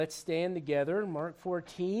Let's stand together. Mark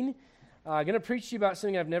 14. I'm going to preach to you about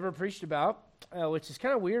something I've never preached about, which is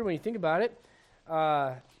kind of weird when you think about it.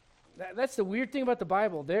 That's the weird thing about the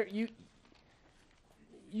Bible.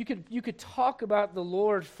 You could talk about the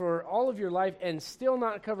Lord for all of your life and still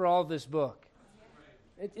not cover all of this book.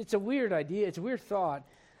 It's a weird idea. It's a weird thought.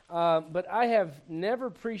 But I have never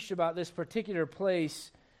preached about this particular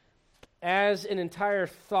place as an entire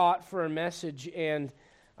thought for a message, and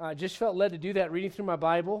just felt led to do that reading through my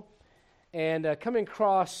Bible and coming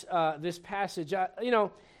across this passage.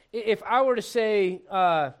 If I were to say,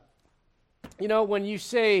 when you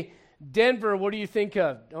say Denver, what do you think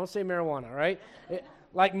of? Don't say marijuana, right?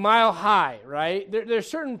 Like Mile High, right? There's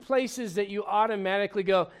certain places that you automatically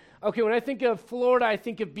go, okay, when I think of Florida, I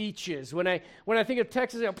think of beaches. When I think of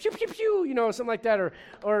Texas, I go, pew, pew, pew, something like that.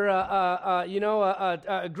 Or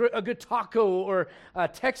a good taco or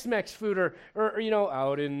Tex-Mex food or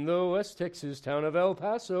out in the West Texas town of El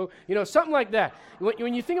Paso, something like that.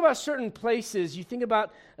 When you think about certain places, you think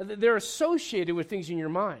about, they're associated with things in your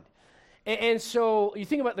mind. And so you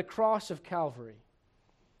think about the cross of Calvary.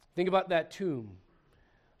 Think about that tomb.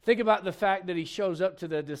 Think about the fact that he shows up to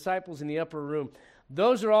the disciples in the upper room.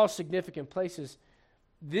 Those are all significant places.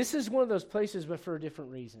 This is one of those places, but for a different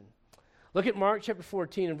reason. Look at Mark chapter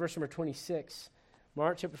 14 and verse number 26.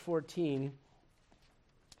 Mark chapter 14,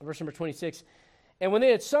 verse number 26. And when they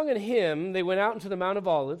had sung a hymn, they went out into the Mount of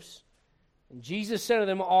Olives. And Jesus said to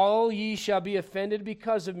them, all ye shall be offended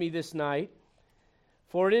because of me this night.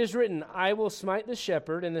 For it is written, I will smite the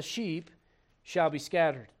shepherd, and the sheep shall be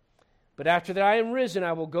scattered. But after that I am risen,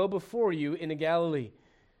 I will go before you into Galilee.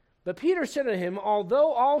 But Peter said unto him,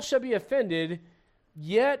 although all shall be offended,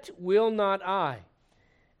 yet will not I.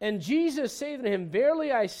 And Jesus saith unto him,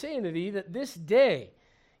 verily I say unto thee, that this day,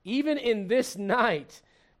 even in this night,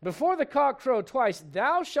 before the cock crow twice,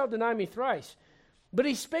 thou shalt deny me thrice. But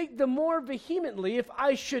he spake the more vehemently, if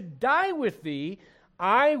I should die with thee,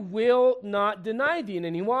 I will not deny thee in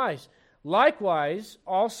any wise. Likewise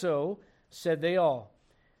also said they all.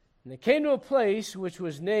 And they came to a place which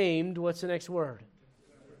was named, what's the next word?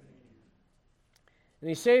 And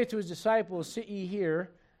he saith to his disciples, sit ye here,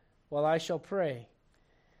 while I shall pray.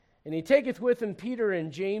 And he taketh with him Peter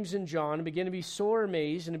and James and John, and began to be sore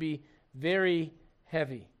amazed, and to be very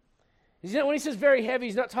heavy. When he says very heavy,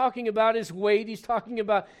 he's not talking about his weight, he's talking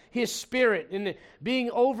about his spirit, and being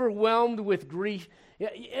overwhelmed with grief.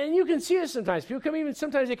 And you can see this sometimes.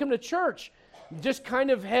 Sometimes they come to church, just kind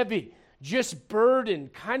of heavy, just burdened,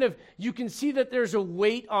 you can see that there's a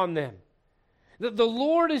weight on them. That the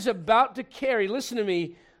Lord is about to carry, listen to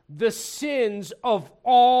me, the sins of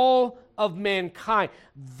all of mankind.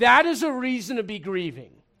 That is a reason to be grieving.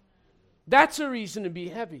 That's a reason to be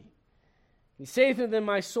heavy. He saith unto them,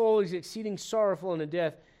 my soul is exceeding sorrowful unto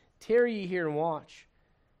death. Tarry ye here and watch.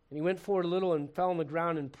 And he went forward a little and fell on the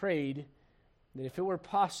ground and prayed that if it were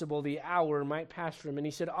possible, the hour might pass from him. And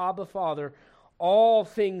he said, Abba, Father, all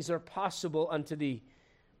things are possible unto thee.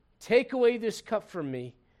 Take away this cup from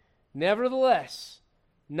me. Nevertheless,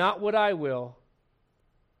 not what I will,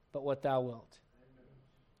 but what thou wilt.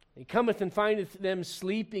 He cometh and findeth them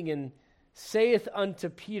sleeping, and saith unto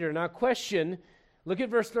Peter. Now question, look at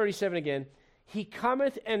verse 37 again. He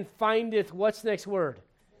cometh and findeth, what's the next word?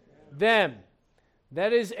 Them.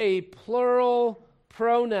 That is a plural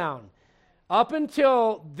pronoun. Up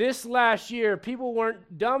until this last year, people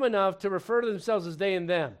weren't dumb enough to refer to themselves as they and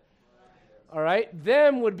them. All right?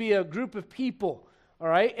 Them would be a group of people. All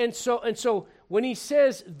right, and so when he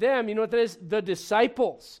says them, you know what that is? The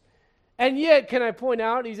disciples. And yet, can I point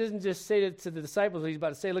out, he doesn't just say it to the disciples, he's about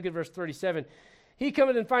to say, look at verse 37. He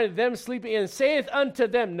cometh and findeth them sleeping, and saith unto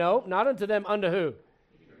them, no, not unto them, unto who?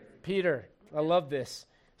 Peter. I love this.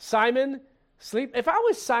 Simon, sleep. If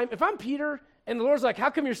I'm Peter, and the Lord's like, how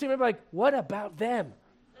come you're sleeping? I'm like, what about them?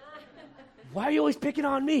 Why are you always picking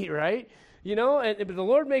on me, right? But the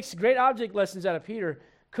Lord makes great object lessons out of Peter.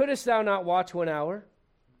 Couldst thou not watch 1 hour?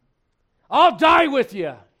 I'll die with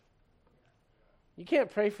you. You can't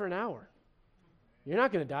pray for an hour. You're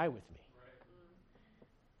not going to die with me.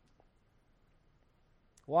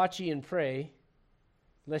 Watch ye and pray,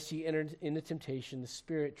 lest ye enter into temptation. The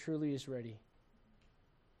spirit truly is ready,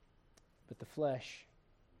 but the flesh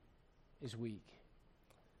is weak.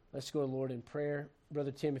 Let's go to the Lord in prayer.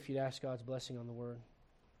 Brother Tim, if you'd ask God's blessing on the word.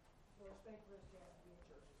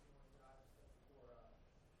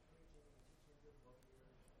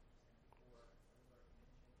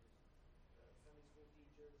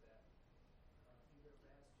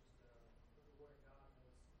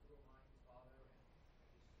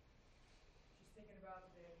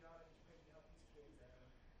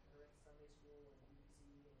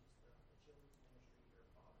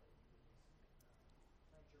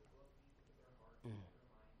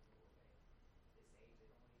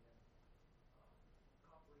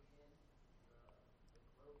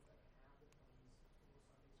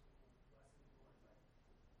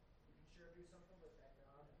 something with that,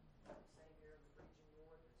 God. Same here in the preaching,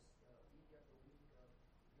 Lord. It's week after week of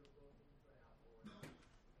your will being put out, Lord. You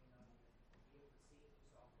may not even be able to see it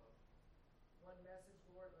just off of one message,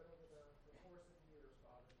 Lord, but over the course of years,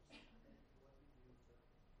 Father, just thank you for what you do to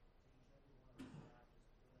each and every one of us, not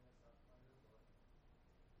just filling us up under, Lord.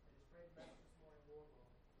 I just pray the message this morning, Lord,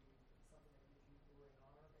 will be something that gives you glory and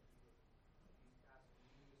honor, that you would use Pastor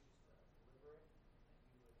Lee just to deliver it, that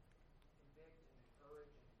you would convict and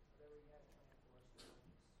encourage and whatever you have planned for us, Lord, just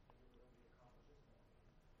may your will be accomplished this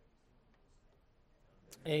morning.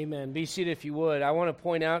 Amen. Be seated if you would. I want to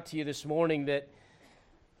point out to you this morning that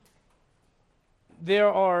there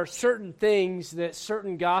are certain things that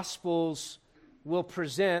certain gospels will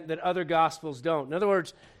present that other gospels don't. In other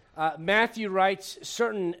words, Matthew writes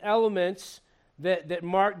certain elements that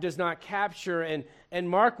Mark does not capture, and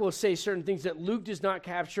Mark will say certain things that Luke does not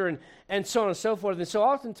capture, and so on and so forth. And so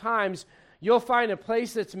oftentimes, you'll find a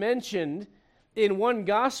place that's mentioned in one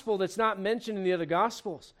gospel that's not mentioned in the other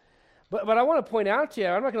gospels. But I want to point out to you,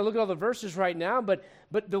 I'm not going to look at all the verses right now, but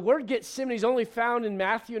the word Gethsemane is only found in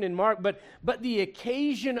Matthew and in Mark, but the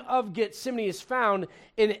occasion of Gethsemane is found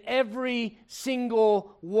in every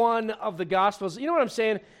single one of the Gospels. You know what I'm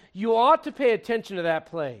saying? You ought to pay attention to that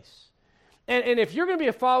place. And if you're going to be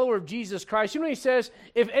a follower of Jesus Christ, you know what he says?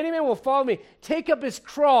 If any man will follow me, take up his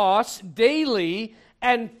cross daily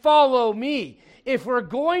and follow me. If we're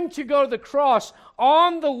going to go to the cross,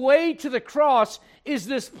 on the way to the cross is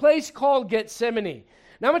this place called Gethsemane.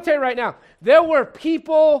 Now, I'm going to tell you right now, there were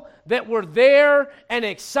people that were there and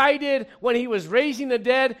excited when he was raising the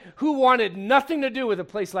dead who wanted nothing to do with a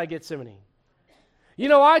place like Gethsemane. You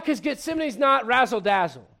know why? Because Gethsemane's not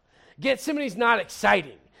razzle-dazzle. Gethsemane's not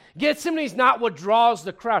exciting. Gethsemane's not what draws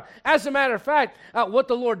the crowd. As a matter of fact, what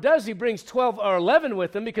the Lord does, he brings 12 or 11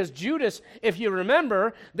 with him because Judas, if you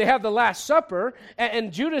remember, they have the Last Supper,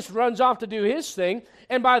 and Judas runs off to do his thing.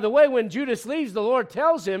 And by the way, when Judas leaves, the Lord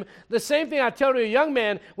tells him the same thing I tell to a young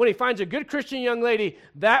man when he finds a good Christian young lady,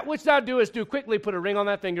 that which thou doest, do quickly, put a ring on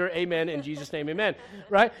that finger, amen, in Jesus' name, amen.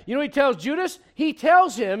 Right? You know what he tells Judas? He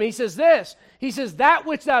tells him, he says this, he says, that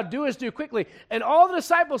which thou doest, do quickly. And all the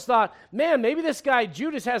disciples thought, man, maybe this guy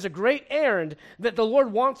Judas has a great errand that the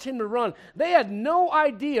Lord wants him to run. They had no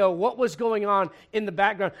idea what was going on in the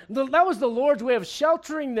background. That was the Lord's way of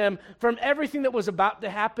sheltering them from everything that was about to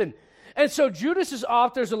happen. And so Judas is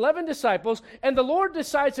off, there's 11 disciples, and the Lord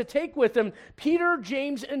decides to take with him Peter,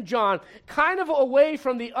 James, and John, kind of away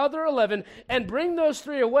from the other 11, and bring those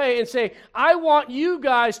three away and say, I want you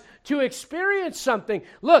guys to experience something.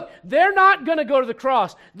 Look, they're not going to go to the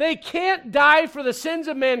cross. They can't die for the sins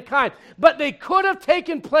of mankind, but they could have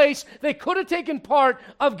taken part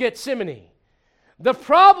of Gethsemane. The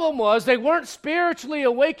problem was they weren't spiritually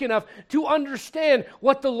awake enough to understand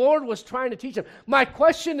what the Lord was trying to teach them. My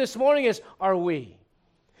question this morning is, are we?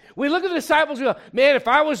 We look at the disciples and go, man, if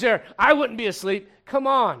I was there, I wouldn't be asleep. Come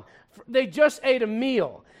on. They just ate a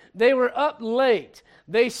meal. They were up late.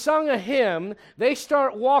 They sung a hymn. They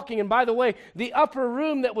start walking. And by the way, the upper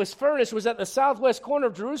room that was furnished was at the southwest corner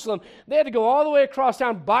of Jerusalem. They had to go all the way across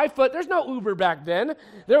town by foot. There's no Uber back then.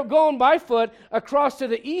 They're going by foot across to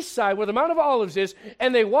the east side where the Mount of Olives is,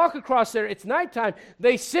 and they walk across there. It's nighttime.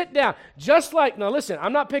 They sit down. Just like, now listen,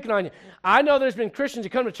 I'm not picking on you. I know there's been Christians who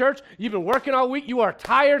come to church. You've been working all week. You are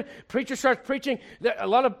tired. Preacher starts preaching. A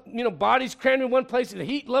lot of bodies crammed in one place. The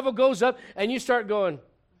heat level goes up, and you start going,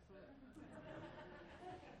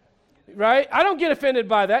 right? I don't get offended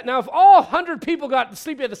by that. Now, if all 100 people got to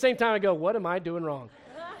sleep at the same time, I go, what am I doing wrong?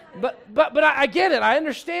 But I get it. I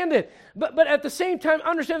understand it. But at the same time,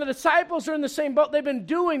 understand the disciples are in the same boat. They've been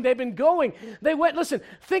going. They went, listen,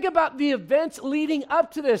 think about the events leading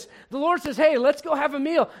up to this. The Lord says, hey, let's go have a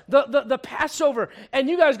meal, the Passover, and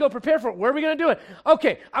you guys go prepare for it. Where are we going to do it?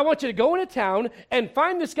 Okay, I want you to go into town and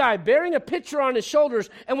find this guy bearing a pitcher on his shoulders,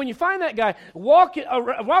 and when you find that guy, walk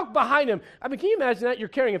behind him. I mean, can you imagine that? You're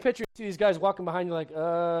carrying a pitcher, you see these guys walking behind you like,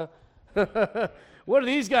 what are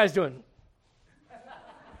these guys doing?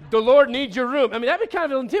 The Lord needs your room. I mean, that'd be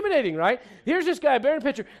kind of intimidating, right? Here's this guy bearing a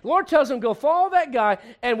pitcher. The Lord tells him, go follow that guy,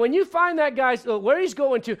 and when you find that guy where he's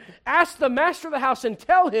going to, ask the master of the house and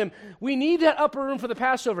tell him, we need that upper room for the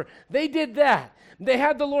Passover. They did that. They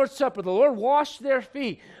had the Lord's Supper. The Lord washed their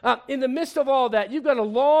feet. In the midst of all that, you've got a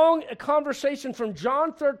long conversation from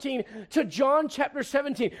John 13 to John chapter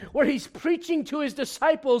 17, where he's preaching to his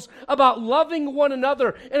disciples about loving one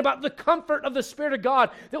another and about the comfort of the Spirit of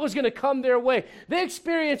God that was going to come their way. They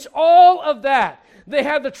experienced It's all of that. They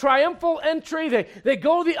have the triumphal entry. They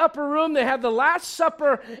go to the upper room. They have the Last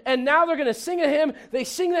Supper, and now they're going to sing a hymn. They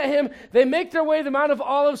sing that hymn. They make their way to the Mount of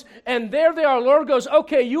Olives, and there they are. Lord goes,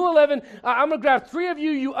 okay, you 11, I'm going to grab 3 of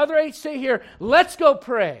you. You other 8 stay here. Let's go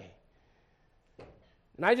pray.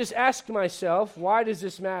 And I just ask myself, why does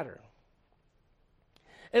this matter?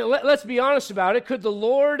 And let's be honest about it. Could the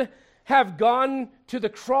Lord have gone to the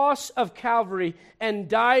cross of Calvary and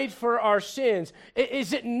died for our sins?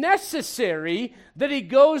 Is it necessary that he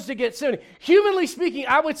goes to Gethsemane? Humanly speaking,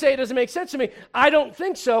 I would say it doesn't make sense to me. I don't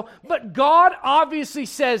think so. But God obviously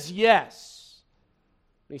says yes.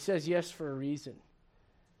 He says yes for a reason.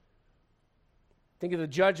 Think of the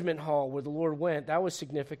judgment hall where the Lord went. That was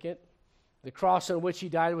significant. The cross on which he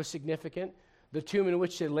died was significant. The tomb in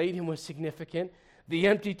which they laid him was significant. The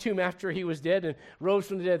empty tomb after he was dead and rose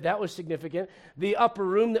from the dead, that was significant. The upper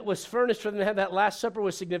room that was furnished for them to have that Last Supper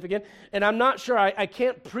was significant. And I'm not sure, I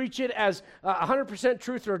can't preach it as 100%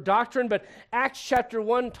 truth or doctrine, but Acts chapter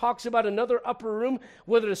 1 talks about another upper room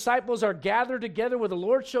where the disciples are gathered together, where the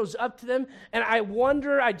Lord shows up to them. And I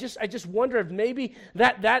wonder, I just wonder if maybe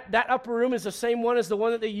that upper room is the same one as the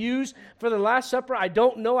one that they used for the Last Supper. I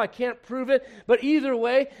don't know, I can't prove it. But either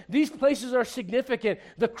way, these places are significant.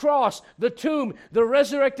 The cross, the tomb, the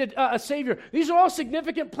resurrected Savior. These are all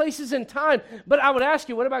significant places in time. But I would ask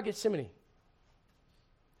you, what about Gethsemane?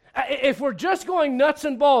 If we're just going nuts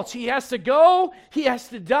and bolts, he has to go, he has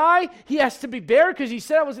to die, he has to be buried because he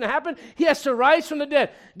said it was going to happen, he has to rise from the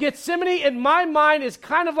dead. Gethsemane, in my mind, is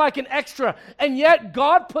kind of like an extra, and yet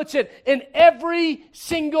God puts it in every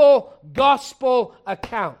single gospel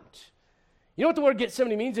account. You know what the word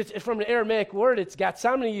Gethsemane means? It's from an Aramaic word. It's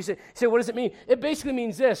Gethsemane. You say, what does it mean? It basically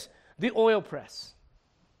means this: the oil press.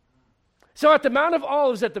 So at the Mount of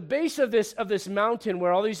Olives, at the base of this mountain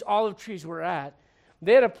where all these olive trees were at,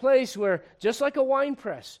 they had a place where, just like a wine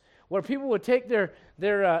press, where people would take their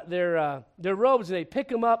robes and they pick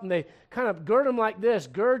them up and they kind of gird them like this,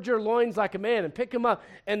 gird your loins like a man and pick them up,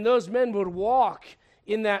 and those men would walk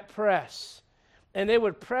in that press, and they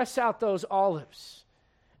would press out those olives,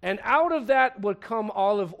 and out of that would come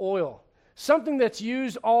olive oil, something that's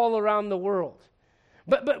used all around the world.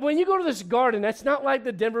 But when you go to this garden, that's not like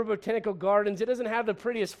the Denver Botanical Gardens. It doesn't have the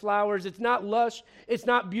prettiest flowers. It's not lush. It's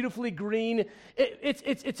not beautifully green.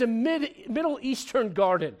 It's a Middle Eastern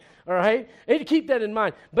garden, all right? You need to keep that in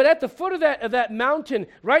mind. But at the foot of that mountain,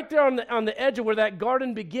 right there on the edge of where that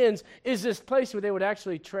garden begins, is this place where they would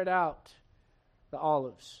actually tread out the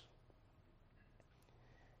olives.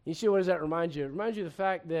 You see, what does that remind you? It reminds you of the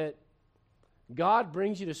fact that God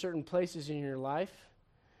brings you to certain places in your life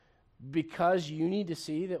because you need to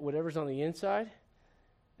see that whatever's on the inside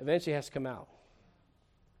eventually has to come out.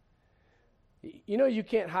 You know you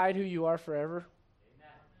can't hide who you are forever.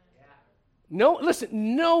 No,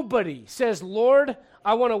 listen, nobody says, Lord,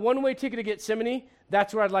 I want a one-way ticket to Gethsemane.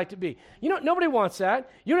 That's where I'd like to be. You know, nobody wants that.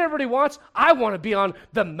 You know what everybody wants? I want to be on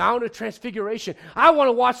the Mount of Transfiguration. I want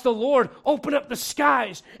to watch the Lord open up the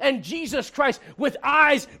skies and Jesus Christ with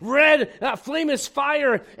eyes red, flame as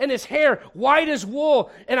fire, and his hair white as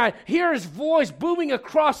wool. And I hear his voice booming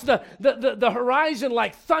across the horizon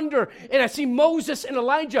like thunder. And I see Moses and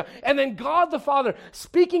Elijah. And then God the Father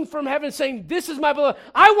speaking from heaven saying, this is my beloved.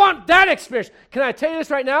 I want that experience. Can I tell you this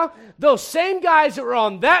right now? Those same guys that were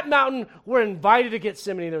on that mountain were invited to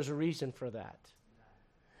Gethsemane. There's a reason for that.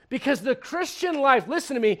 Because the Christian life,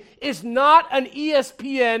 listen to me, is not an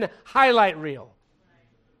ESPN highlight reel.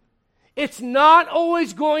 It's not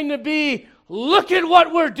always going to be, look at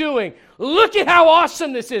what we're doing. Look at how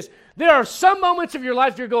awesome this is. There are some moments of your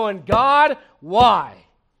life you're going, God, why?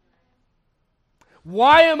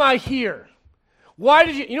 Why am I here? Why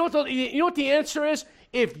did you know what the answer is?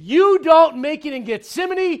 If you don't make it in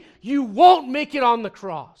Gethsemane, you won't make it on the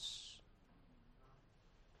cross.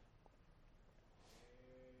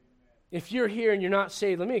 If you're here and you're not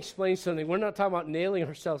saved, let me explain something. We're not talking about nailing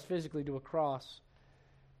ourselves physically to a cross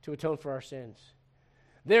to atone for our sins.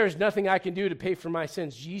 There is nothing I can do to pay for my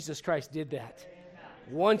sins. Jesus Christ did that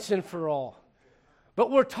once and for all.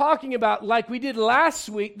 But we're talking about, like we did last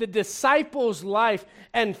week, the disciples' life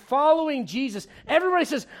and following Jesus. Everybody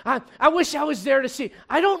says, I wish I was there to see.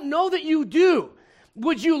 I don't know that you do.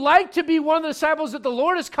 Would you like to be one of the disciples that the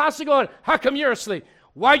Lord is constantly going, how come you're asleep?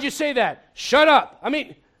 Why'd you say that? Shut up. I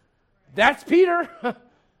mean, that's Peter.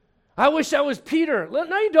 I wish I was Peter. No,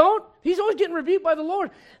 you don't. He's always getting rebuked by the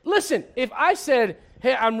Lord. Listen, if I said,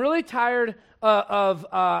 hey, I'm really tired of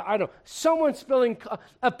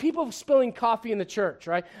people spilling coffee in the church,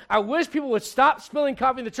 right? I wish people would stop spilling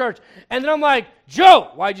coffee in the church. And then I'm like,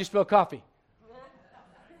 Joe, why'd you spill coffee?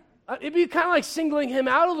 It'd be kind of like singling him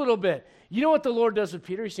out a little bit. You know what the Lord does with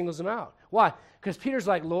Peter? He singles him out. Why? Because Peter's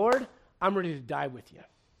like, Lord, I'm ready to die with you.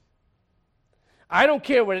 I don't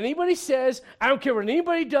care what anybody says. I don't care what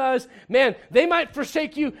anybody does. Man, they might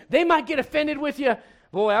forsake you. They might get offended with you.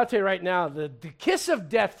 Boy, I'll tell you right now, the kiss of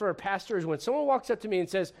death for a pastor is when someone walks up to me and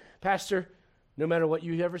says, Pastor, no matter what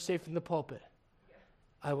you ever say from the pulpit,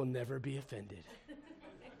 I will never be offended.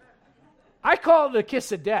 I call it the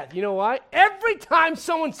kiss of death. You know why? Every time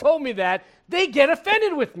someone's told me that, they get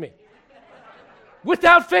offended with me.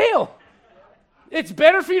 Without fail. It's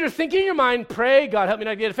better for you to think in your mind, pray, God help me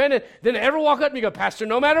not get offended, than to ever walk up to me and go, Pastor,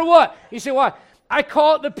 no matter what. You say, why? I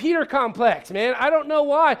call it the Peter complex, man. I don't know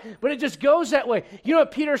why, but it just goes that way. You know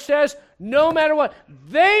what Peter says? No matter what.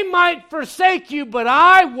 They might forsake you, but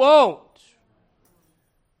I won't.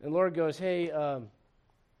 And the Lord goes, hey,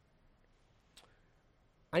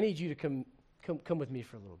 I need you to come with me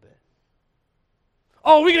for a little bit.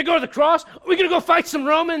 Oh, are we going to go to the cross? Are we going to go fight some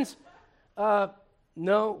Romans?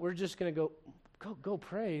 No, we're just going to go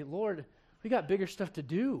pray. Lord, we got bigger stuff to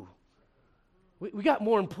do. We got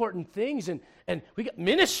more important things, and we got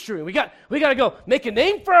ministry. We got to go make a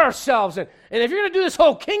name for ourselves. And if you're going to do this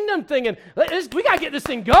whole kingdom thing, and we got to get this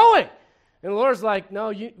thing going. And the Lord's like, no,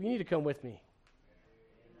 you need to come with me.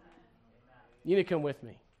 You need to come with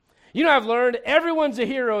me. You know, I've learned everyone's a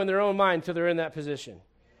hero in their own mind until they're in that position.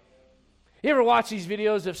 You ever watch these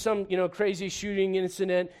videos of some, crazy shooting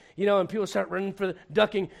incident, and people start running for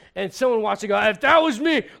ducking, and someone watches and go, if that was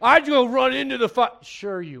me, I'd go run into the fight.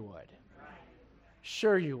 Sure you would.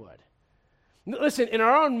 Sure you would. Listen, in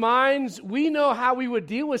our own minds, we know how we would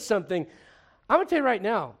deal with something. I'm going to tell you right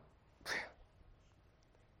now,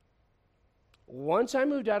 once I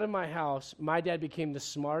moved out of my house, my dad became the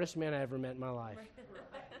smartest man I ever met in my life.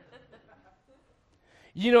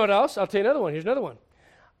 You know what else? I'll tell you another one. Here's another one.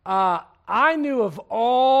 I knew of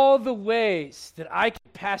all the ways that I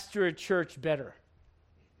could pastor a church better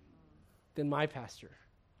than my pastor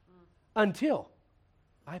until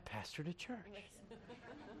I pastored a church.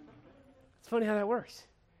 It's funny how that works.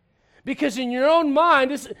 Because in your own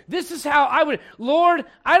mind, this is how I would, Lord,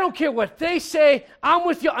 I don't care what they say, I'm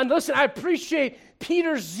with you. And listen, I appreciate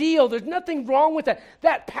Peter's zeal. There's nothing wrong with that.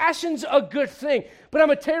 That passion's a good thing. But I'm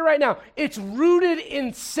going to tell you right now, it's rooted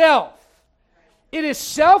in self. It is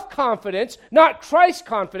self-confidence, not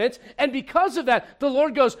Christ-confidence. And because of that, the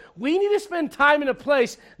Lord goes, we need to spend time in a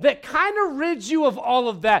place that kind of rids you of all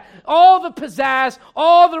of that. All the pizzazz,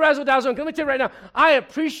 all the razzle-dazzle. Let me tell you right now, I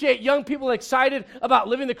appreciate young people excited about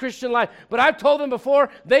living the Christian life. But I've told them before,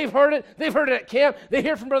 they've heard it. They've heard it at camp. They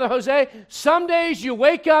hear from Brother Jose. Some days you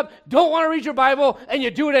wake up, don't want to read your Bible, and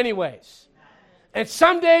you do it anyways. And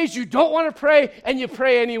some days you don't want to pray, and you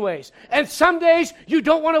pray anyways. And some days you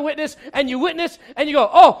don't want to witness, and you witness, and you go,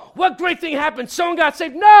 oh, what great thing happened. Someone got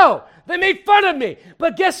saved. No, they made fun of me.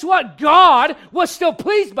 But guess what? God was still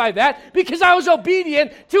pleased by that because I was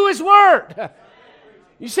obedient to His word.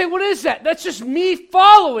 You say, what is that? That's just me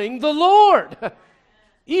following the Lord.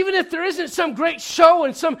 Even if there isn't some great show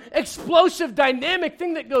and some explosive dynamic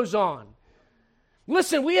thing that goes on.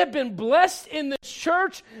 Listen, we have been blessed in the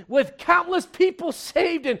church with countless people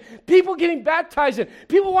saved and people getting baptized and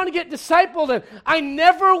people want to get discipled, and I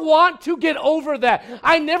never want to get over that.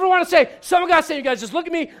 I never want to say, someone got saved, you guys just look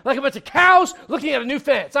at me like a bunch of cows looking at a new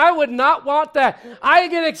fence. I would not want that. I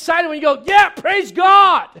get excited when you go, yeah, praise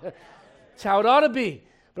God. That's how it ought to be.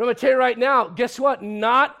 But I'm going to tell you right now, guess what?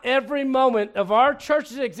 Not every moment of our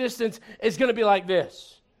church's existence is going to be like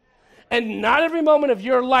this. And not every moment of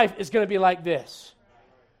your life is going to be like this.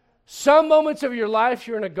 Some moments of your life,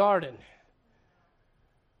 you're in a garden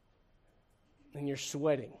and you're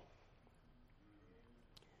sweating.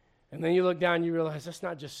 And then you look down and you realize that's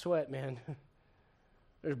not just sweat, man.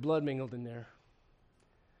 There's blood mingled in there.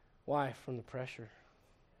 Why? From the pressure.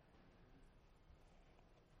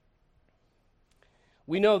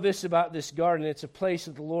 We know this about this garden. It's a place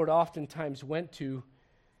that the Lord oftentimes went to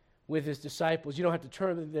with His disciples. You don't have to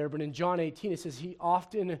turn there, but in John 18 it says He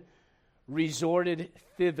often resorted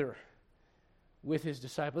thither with His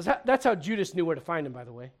disciples. That's how Judas knew where to find Him, by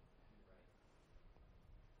the way.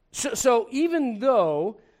 So even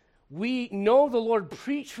though we know the Lord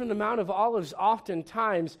preached from the Mount of Olives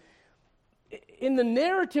oftentimes, in the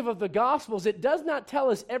narrative of the Gospels, it does not tell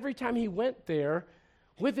us every time He went there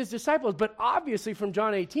with His disciples. But obviously from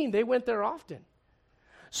John 18, they went there often.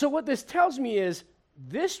 So what this tells me is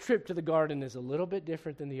this trip to the garden is a little bit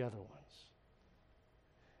different than the other ones.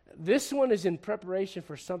 This one is in preparation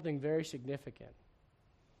for something very significant.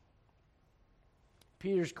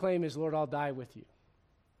 Peter's claim is, Lord, I'll die with you.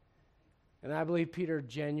 And I believe Peter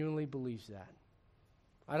genuinely believes that.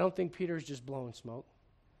 I don't think Peter's just blowing smoke.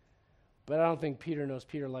 But I don't think Peter knows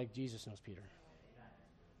Peter like Jesus knows Peter.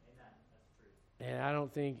 And I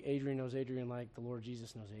don't think Adrian knows Adrian like the Lord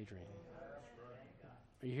Jesus knows Adrian.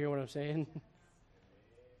 Are you hearing what I'm saying?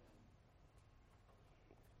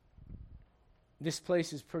 This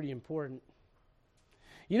place is pretty important.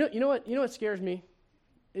 You know what scares me?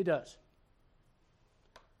 It does.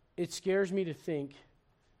 It scares me to think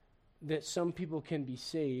that some people can be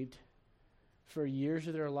saved for years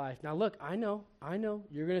of their life. Now look, I know,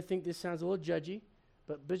 you're going to think this sounds a little judgy,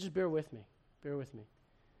 but just bear with me. Bear with me.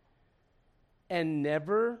 And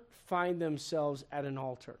never find themselves at an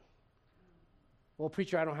altar. Well,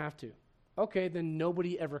 preacher, I don't have to. Okay, then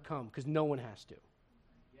nobody ever come, because no one has to.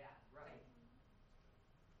 Yeah, right.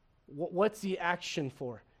 What's the action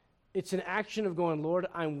for? It's an action of going, Lord,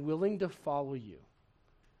 I'm willing to follow you.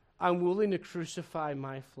 I'm willing to crucify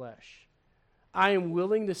my flesh. I am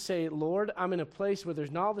willing to say, Lord, I'm in a place where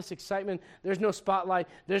there's not all this excitement, there's no spotlight,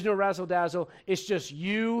 there's no razzle-dazzle, it's just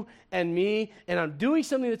you and me, and I'm doing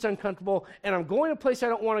something that's uncomfortable, and I'm going to a place I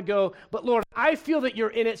don't want to go, but Lord, I feel that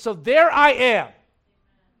you're in it, so there I am.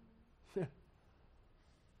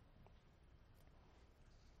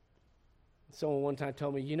 Someone one time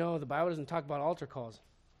told me, the Bible doesn't talk about altar calls.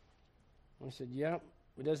 I said, yeah,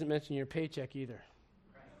 it doesn't mention your paycheck either.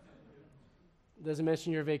 It doesn't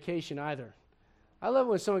mention your vacation either. I love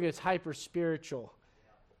when someone gets hyper spiritual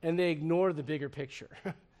and they ignore the bigger picture.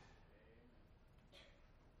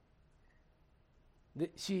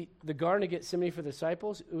 See, the Garden of Gethsemane for the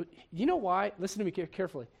disciples, you know why? Listen to me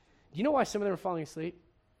carefully. Do you know why some of them are falling asleep?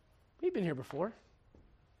 We've been here before.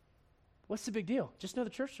 What's the big deal? Just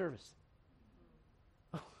another church service.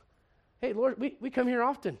 Hey, Lord, we come here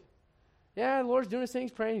often. Yeah, the Lord's doing his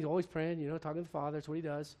things, praying. He's always praying, talking to the Father. That's what he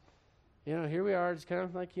does. Here we are, just kind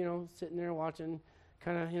of like, sitting there watching,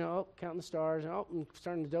 kind of, counting the stars, and I'm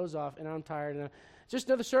starting to doze off, and I'm tired. And just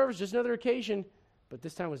another service, just another occasion, but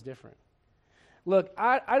this time was different. Look,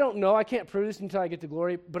 I don't know. I can't prove this until I get to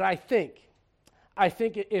glory, but I think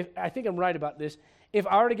I'm right about this. If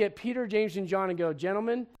I were to get Peter, James, and John and go,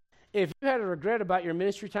 gentlemen, if you had a regret about your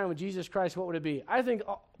ministry time with Jesus Christ, what would it be? I think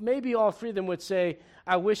maybe all three of them would say,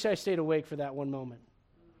 I wish I stayed awake for that one moment.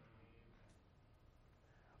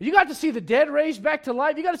 You got to see the dead raised back to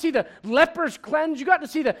life. You got to see the lepers cleansed. You got to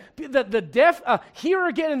see the deaf hear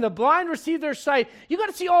again and the blind receive their sight. You got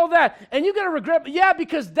to see all that. And you got to regret,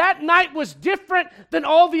 because that night was different than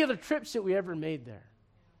all the other trips that we ever made there.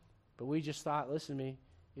 But we just thought, listen to me,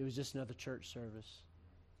 it was just another church service.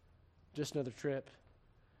 Just another trip.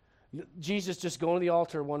 Jesus just going to the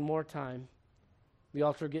altar one more time. The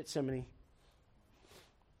altar of Gethsemane.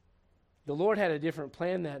 The Lord had a different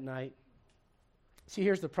plan that night. See,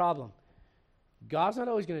 here's the problem. God's not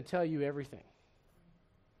always going to tell you everything.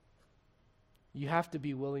 You have to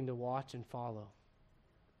be willing to watch and follow.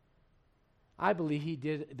 I believe he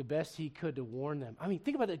did the best he could to warn them. I mean,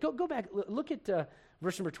 think about that. Go back. Look at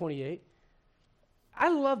verse number 28. I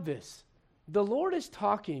love this. The Lord is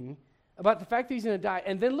talking about the fact that he's going to die,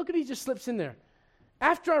 and then look at he just slips in there.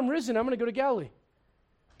 After I'm risen, I'm going to go to Galilee.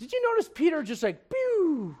 Did you notice Peter just like,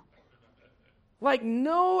 pew? Like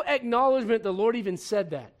no acknowledgement the Lord even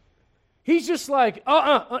said that. He's just like,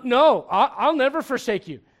 no, I'll never forsake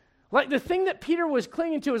you. Like the thing that Peter was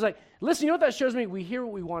clinging to is like, listen, you know what that shows me? We hear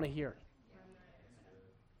what we want to hear.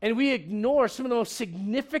 And we ignore some of the most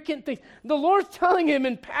significant things. The Lord's telling him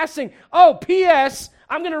in passing, P.S.,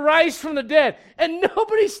 I'm going to rise from the dead. And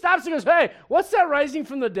nobody stops and goes, hey, what's that rising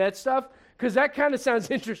from the dead stuff? Because that kind of sounds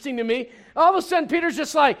interesting to me. All of a sudden, Peter's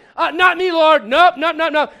just like, not me, Lord. Nope.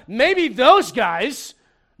 Maybe those guys.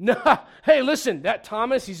 No. Hey, listen, that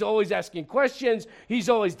Thomas, he's always asking questions. He's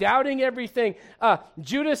always doubting everything.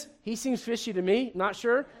 Judas, he seems fishy to me. Not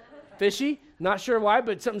sure. Fishy. Not sure why,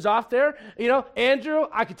 but something's off there. Andrew,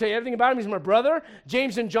 I can tell you everything about him. He's my brother.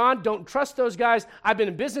 James and John, don't trust those guys. I've been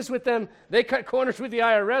in business with them. They cut corners with the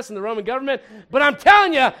IRS and the Roman government. But I'm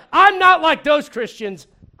telling you, I'm not like those Christians.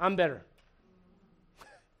 I'm better.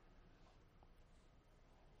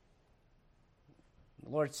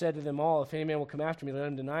 The Lord said to them all, if any man will come after me, let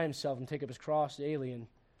him deny himself and take up his cross daily and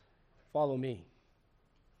follow me.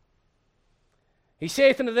 He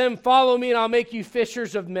saith unto them, follow me, and I'll make you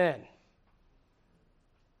fishers of men.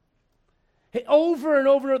 Over and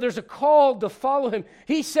over, there's a call to follow him.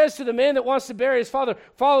 He says to the man that wants to bury his father,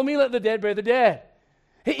 follow me, let the dead bury the dead.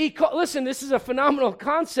 Listen, this is a phenomenal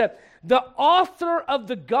concept. The author of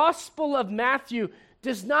the Gospel of Matthew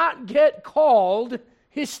does not get called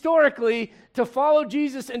historically to follow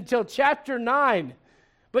Jesus until chapter 9.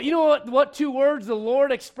 But you know what two words the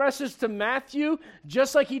Lord expresses to Matthew,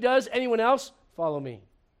 just like he does anyone else? Follow me.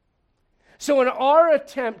 So in our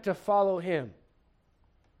attempt to follow him,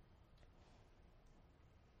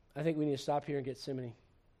 I think we need to stop here in Gethsemane.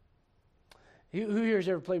 Who here has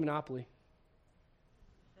ever played Monopoly?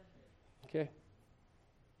 Okay.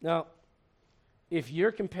 Now, if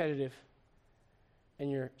you're competitive and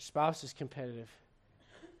your spouse is competitive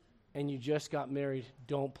and you just got married,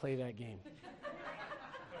 don't play that game.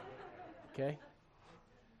 Okay?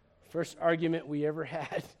 First argument we ever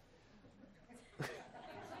had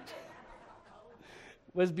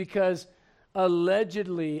was because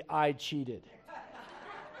allegedly I cheated.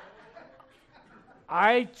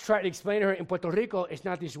 I tried to explain to her, in Puerto Rico, it's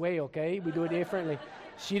not this way, okay? We do it differently.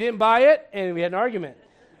 She didn't buy it, and we had an argument.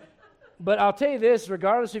 But I'll tell you this,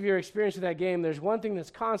 regardless of your experience with that game, there's one thing that's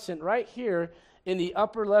constant right here in the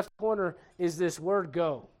upper left corner is this word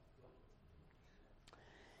go.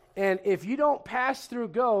 And if you don't pass through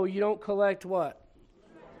go, you don't collect what?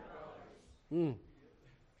 In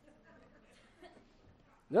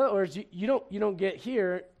other words, you don't get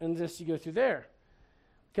here unless you go through there.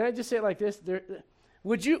 Can I just say it like this?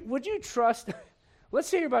 Would you trust? Let's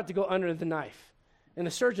say you're about to go under the knife, and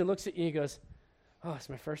the surgeon looks at you and he goes, "Oh, it's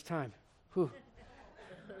my first time." Whew.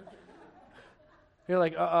 You're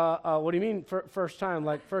like, what do you mean first time?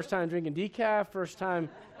 Like first time drinking decaf? First time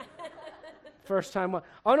what?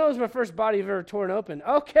 Oh no, it was my first body I've ever torn open.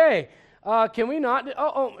 Okay, can we not?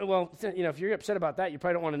 Well, if you're upset about that, you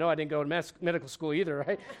probably don't want to know I didn't go to medical school either,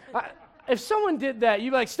 right? If someone did that, you'd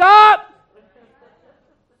be like, stop!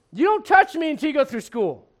 You don't touch me until you go through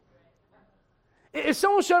school. If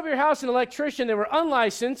someone showed up at your house, an electrician, they were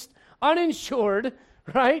unlicensed, uninsured,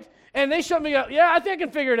 right? And they showed up and go, yeah, I think I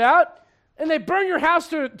can figure it out. And they burn your house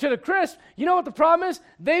to the crisp. You know what the problem is?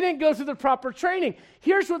 They didn't go through the proper training.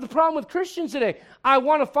 Here's what the problem with Christians today. I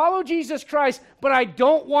want to follow Jesus Christ, but I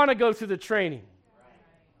don't want to go through the training.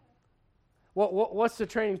 Well, what's the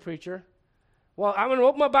training, preacher? Well, I'm going to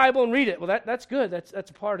open my Bible and read it. Well, that's good. That's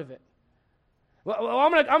a part of it. Well,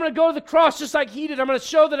 I'm going to go to the cross just like he did. I'm going to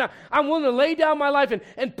show that I'm willing to lay down my life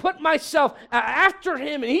and put myself after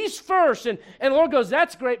him, and he's first. And the Lord goes,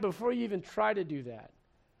 that's great, but before you even try to do that,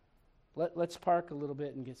 let's park a little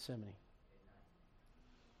bit in Gethsemane.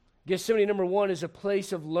 Gethsemane, number one, is a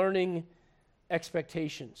place of learning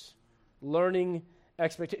expectations. Learning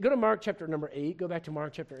expectations. Go to Mark chapter number 8. Go back to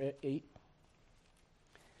Mark chapter 8.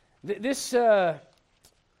 This, what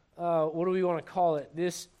do we want to call it?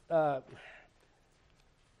 This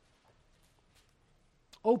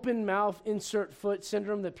open mouth, insert foot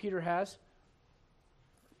syndrome that Peter has.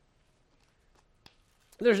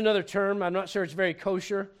 There's another term. I'm not sure it's very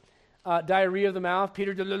kosher. Diarrhea of the mouth.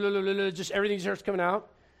 Peter, just everything starts coming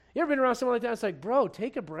out. You ever been around someone like that? It's like, bro,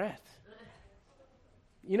 take a breath.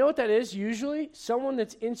 You know what that is? Usually someone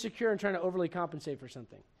that's insecure and trying to overly compensate for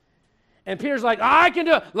something. And Peter's like, I can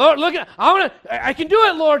do it. Lord, look at I can do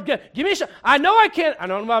it, Lord. Give me a shot. I know I can't. I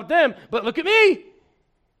don't know about them, but look at me.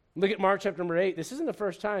 Look at Mark chapter number 8. This isn't the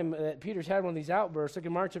first time that Peter's had one of these outbursts. Look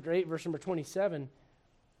at Mark chapter 8, verse number 27.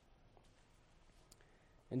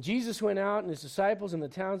 And Jesus went out and his disciples in the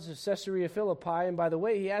towns of Caesarea Philippi. And by the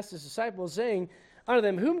way, he asked his disciples, saying unto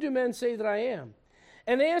them, whom do men say that I am?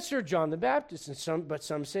 And they answered, John the Baptist, but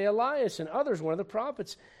some say Elias, and others one of the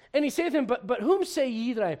prophets. And he said to them, but whom say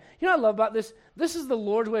ye that I am? You know what I love about this? This is the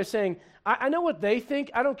Lord's way of saying, I know what they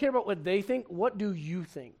think. I don't care about what they think. What do you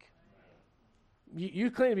think?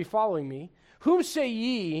 You claim to be following me. Whom say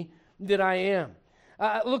ye that I am?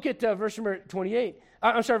 Look at verse number 28.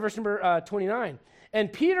 Verse number 29.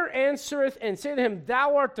 And Peter answereth and saith to him,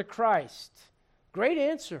 thou art the Christ. Great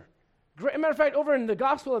answer. As a matter of fact, over in the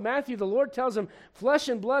Gospel of Matthew, the Lord tells him, flesh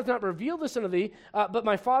and blood hath not revealed this unto thee, but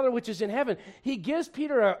my Father which is in heaven. He gives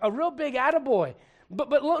Peter a real big attaboy.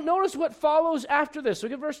 But notice what follows after this.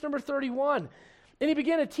 Look at verse number 31. And he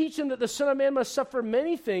began to teach them that the Son of Man must suffer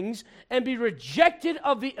many things and be rejected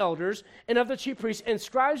of the elders and of the chief priests and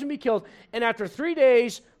scribes and be killed, and after 3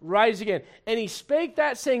 days rise again. And he spake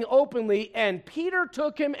that saying openly, and Peter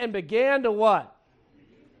took him and began to what?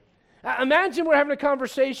 Imagine we're having a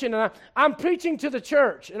conversation, and I'm preaching to the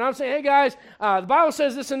church, and I'm saying, hey guys, the Bible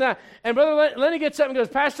says this and that, and Brother Lenny gets up and goes,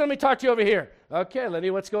 Pastor, let me talk to you over here. Okay,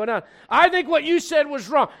 Lenny, what's going on? I think what you said was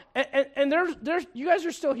wrong. And there's you guys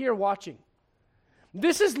are still here watching.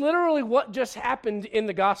 This is literally what just happened in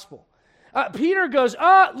the gospel. Peter goes,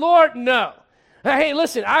 Lord, no. Hey,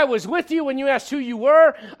 listen, I was with you when you asked who you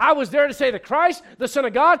were. I was there to say the Christ, the Son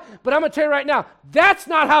of God. But I'm going to tell you right now, that's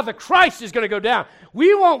not how the Christ is going to go down.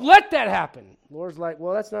 We won't let that happen. Lord's like,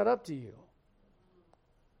 well, that's not up to you.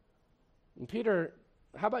 And Peter,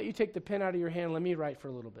 how about you take the pen out of your hand and let me write for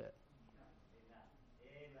a little bit.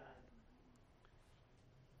 Amen.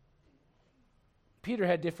 Peter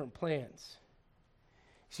had different plans.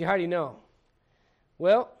 See, how do you know?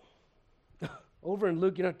 Well, Over in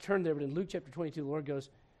Luke, you don't have to turn there, but in Luke chapter 22, the Lord goes,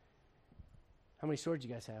 how many swords do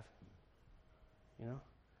you guys have? You know?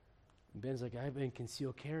 And Ben's like, I've been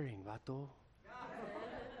concealed carrying, vato.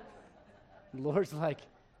 The Lord's like,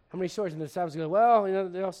 how many swords? And the disciples go, well,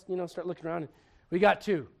 they all, start looking around. And we got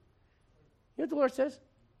 2. You know what the Lord says?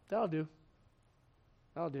 That'll do.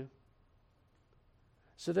 That'll do.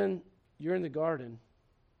 So then you're in the garden.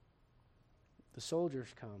 The soldiers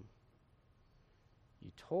come.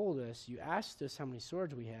 You told us, you asked us how many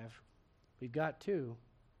swords we have. We've got 2.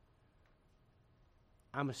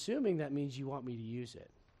 I'm assuming that means you want me to use it.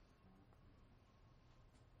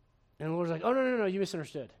 And the Lord's like, oh, no, you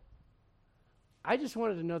misunderstood. I just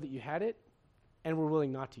wanted to know that you had it and were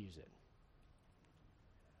willing not to use it.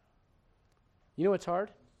 You know what's hard?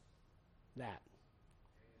 That.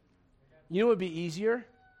 You know what would be easier?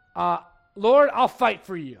 Lord, I'll fight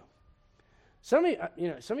for you. Some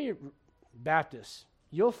of you Baptists,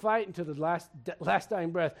 you'll fight until the last dying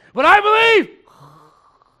breath. But I believe!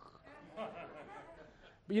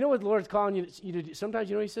 But you know what the Lord's calling you to do? Sometimes,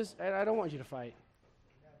 He says, I don't want you to fight.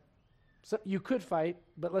 So you could fight,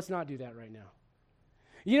 but let's not do that right now.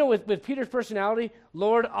 You know, with Peter's personality,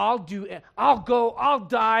 Lord, I'll go, I'll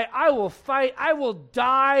die, I will fight, I will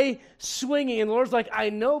die swinging. And the Lord's like,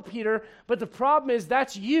 I know, Peter, but the problem is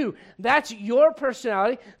that's you. That's your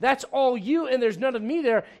personality. That's all you, and there's none of me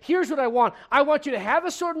there. Here's what I want. I want you to have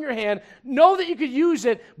a sword in your hand, know that you could use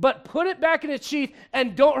it, but put it back in its sheath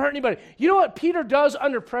and don't hurt anybody. You know what Peter does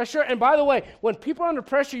under pressure? And by the way, when people are under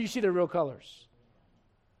pressure, you see their real colors.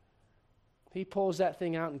 He pulls that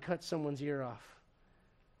thing out and cuts someone's ear off.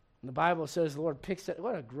 And the Bible says the Lord picks that,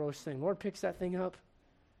 what a gross thing. The Lord picks that thing up,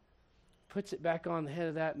 puts it back on the head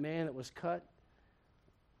of that man that was cut.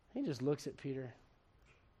 He just looks at Peter.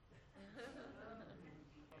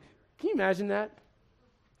 Can you imagine that?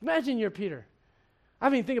 Imagine you're Peter. I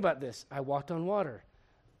mean, think about this. I walked on water.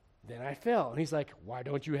 Then I fell. And he's like, why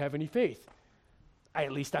don't you have any faith?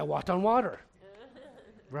 At least I walked on water.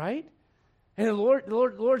 Right? And the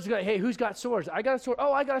Lord's got, hey, who's got swords? I got a sword.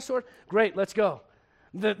 Oh, I got a sword. Great, let's go.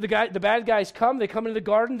 The bad guys come, they come into the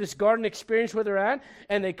garden, this garden experience where they're at,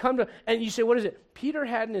 and they come to, and you say, what is it? Peter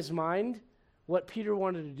had in his mind what Peter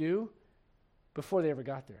wanted to do before they ever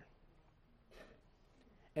got there.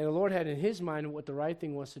 And the Lord had in his mind what the right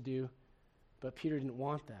thing was to do, but Peter didn't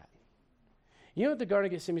want that. You know what the Garden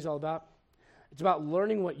of Gethsemane is all about? It's about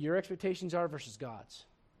learning what your expectations are versus God's.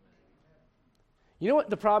 You know what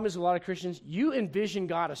the problem is with a lot of Christians? You envision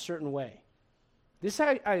God a certain way. This is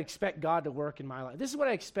how I expect God to work in my life. This is what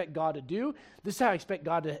I expect God to do. This is how I expect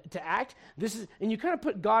God to act. And you kind of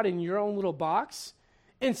put God in your own little box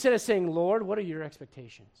instead of saying, Lord, what are your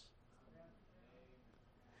expectations?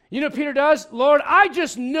 You know what Peter does? Lord, I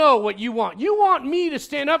just know what you want. You want me to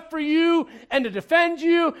stand up for you and to defend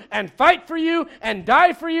you and fight for you and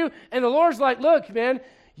die for you. And the Lord's like, look, man,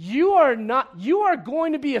 you are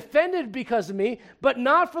going to be offended because of me, but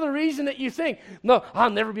not for the reason that you think. No, I'll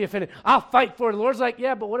never be offended. I'll fight for it. The Lord's like,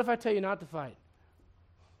 yeah, but what if I tell you not to fight?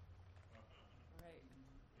 Right.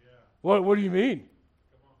 Yeah. What do you mean?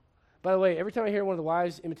 By the way, every time I hear one of the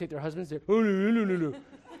wives imitate their husbands, they're, oh, no.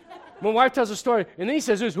 My wife tells a story, and then he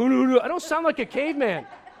says this, oh, no. I don't sound like a caveman.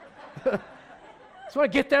 I just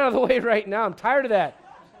want to get that out of the way right now. I'm tired of that.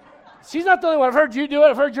 She's not the only one. I've heard you do it.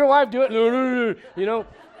 I've heard your wife do it. No. You know,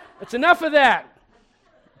 it's enough of that.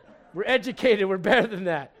 We're educated. We're better than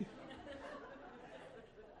that.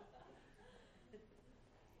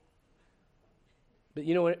 But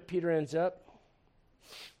you know what Peter ends up?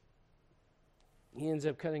 He ends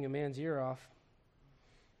up cutting a man's ear off.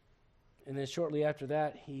 And then shortly after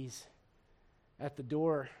that, he's at the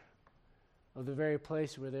door of the very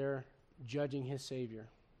place where they're judging his Savior.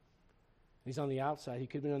 He's on the outside. He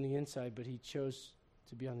could have been on the inside, but he chose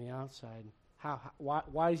to be on the outside.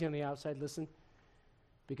 Why is he on the outside? Listen,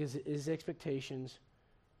 because his expectations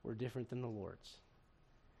were different than the Lord's.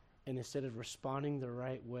 And instead of responding the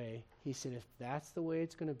right way, he said, if that's the way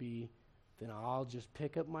it's going to be, then I'll just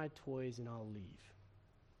pick up my toys and I'll leave.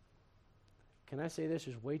 Can I say this?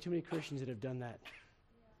 There's way too many Christians that have done that.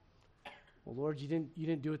 Yeah. Well, Lord, you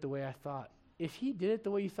didn't do it the way I thought. If he did it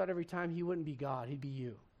the way you thought every time, he wouldn't be God. He'd be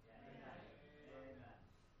you.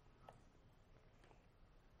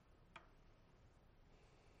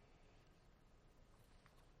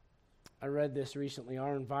 I read this recently.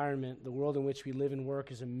 Our environment, the world in which we live and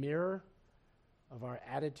work, is a mirror of our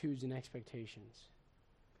attitudes and expectations.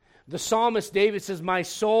 The psalmist David says, my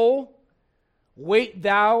soul, wait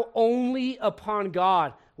thou only upon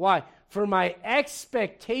God. Why? For my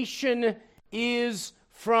expectation is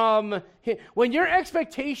from him. When your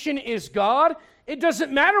expectation is God, it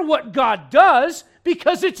doesn't matter what God does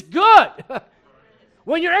because it's good.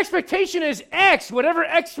 When your expectation is X, whatever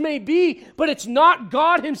X may be, but it's not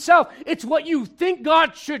God himself, it's what you think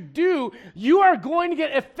God should do, you are going to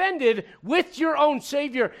get offended with your own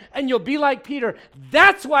Savior, and you'll be like Peter.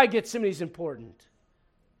 That's why Gethsemane is important.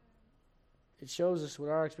 It shows us what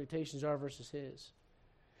our expectations are versus his.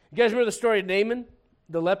 You guys remember the story of Naaman,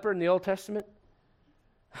 the leper in the Old Testament?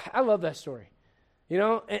 I love that story. You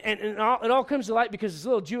know, and it all comes to light because this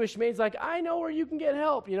little Jewish maid's like, I know where you can get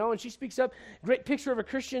help, you know, and she speaks up, great picture of a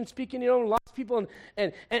Christian speaking, you know, lots of people,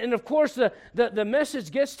 and of course the message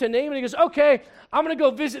gets to Naaman, and he goes, okay, I'm going to go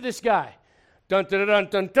visit this guy. Dun dun dun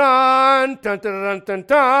dun dun dun dun dun dun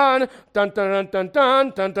dun dun dun dun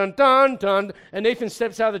dun dun dun dun dun, and Nathan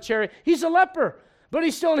steps out of the chariot. He's a leper, but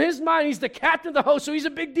he's still in his mind, he's the captain of the host, so he's a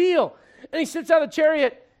big deal. And he sits out of the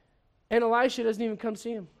chariot, and Elisha doesn't even come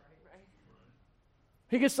see him.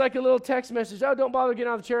 He gets like a little text message, oh, don't bother getting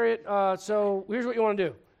out of the chariot, so here's what you want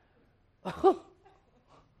to do.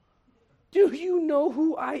 Do you know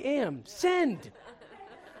who I am? Send.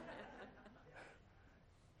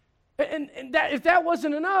 And that, if that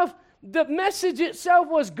wasn't enough, the message itself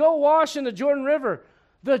was go wash in the Jordan River.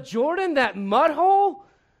 The Jordan, that mud hole,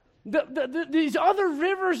 these other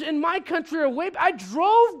rivers in my country are way, I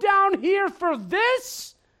drove down here for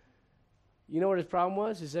this. You know what his problem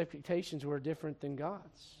was? His expectations were different than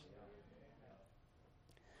God's.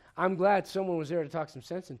 I'm glad someone was there to talk some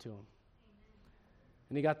sense into him.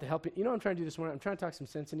 And he got the help. You know what I'm trying to do this morning? I'm trying to talk some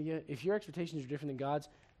sense into you. If your expectations are different than God's,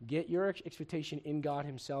 get your expectation in God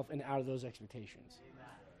himself and out of those expectations. Amen.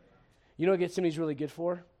 You know what Gethsemane's really good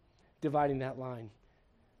for? Dividing that line.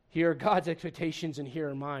 Here are God's expectations and here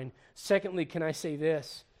are mine. Secondly, can I say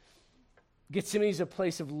this? Gethsemane is a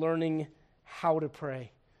place of learning how to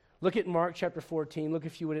pray. Look at Mark chapter 14. Look,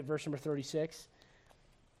 if you would, at verse number 36.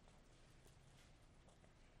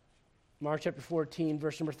 Mark chapter 14,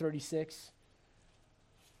 verse number 36.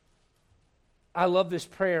 I love this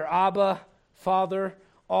prayer. Abba, Father,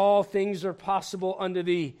 all things are possible unto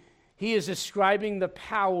thee. He is ascribing the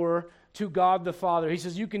power to God the Father. He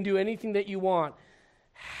says, you can do anything that you want.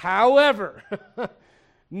 However,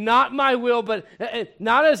 not my will, but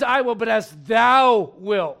not as I will, but as thou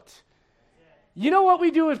wilt. You know what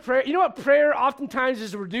we do with prayer? You know what prayer oftentimes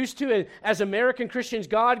is reduced to as American Christians?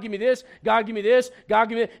 God, give me this. God, give me this. God,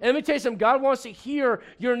 give me this. And let me tell you something. God wants to hear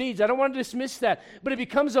your needs. I don't want to dismiss that. But it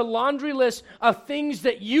becomes a laundry list of things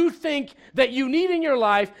that you think that you need in your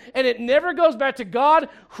life, and it never goes back to God,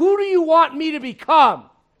 who do you want me to become?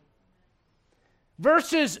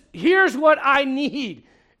 Versus, here's what I need.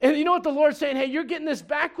 And you know what the Lord's saying? Hey, you're getting this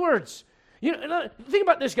backwards. You know, think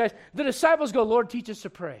about this, guys. The disciples go, Lord, teach us to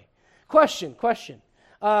pray. Question.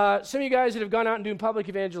 Some of you guys that have gone out and doing public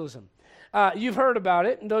evangelism, you've heard about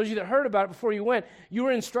it, and those of you that heard about it before you went, you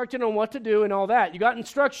were instructed on what to do and all that. You got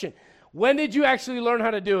instruction. When did you actually learn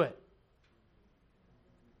how to do it?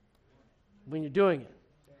 When you're doing it.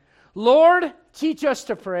 Lord, teach us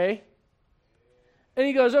to pray. And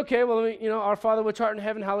he goes, okay, well, let me, our Father which art in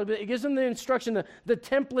heaven, hallowed be. He gives them the instruction, the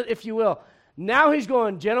template, if you will. Now he's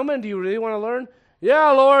going, gentlemen, do you really want to learn?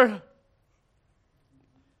 Yeah, Lord.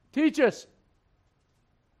 Teach us.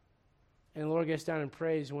 And the Lord gets down and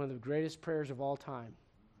prays one of the greatest prayers of all time.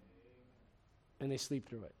 And they sleep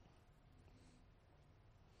through it.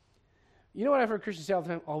 You know what I've heard Christians say all the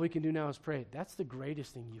time? All we can do now is pray. That's the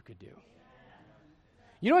greatest thing you could do.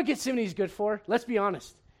 You know what Gethsemane is good for? Let's be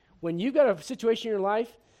honest. When you've got a situation in your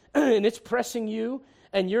life and it's pressing you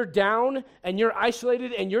and you're down and you're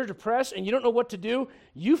isolated and you're depressed and you don't know what to do,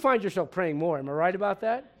 you find yourself praying more. Am I right about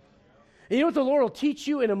that? And you know what the Lord will teach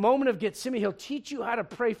you in a moment of Gethsemane? He'll teach you how to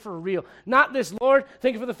pray for real. Not this, Lord,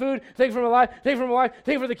 thank you for the food, thank you for my life, thank you for my wife,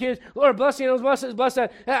 thank you for the kids. Lord, bless the animals, bless this, bless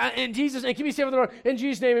that. In Jesus, and keep me safe with the Lord. In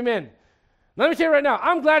Jesus' name, amen. Let me tell you right now,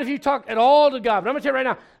 I'm glad if you talk at all to God, but I'm going to tell you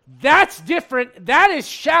right now, that's different. That is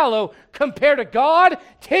shallow compared to God.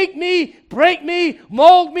 Take me, break me,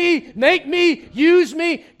 mold me, make me, use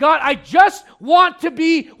me. God, I just want to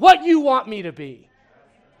be what you want me to be.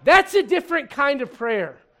 That's a different kind of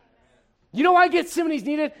prayer. You know why Gethsemane is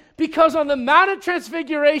needed? Because on the Mount of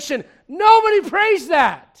Transfiguration, nobody prays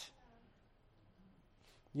that.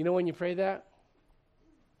 You know when you pray that?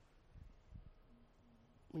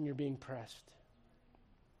 When you're being pressed.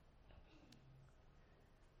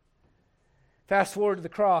 Fast forward to the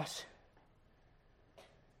cross.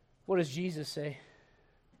 What does Jesus say?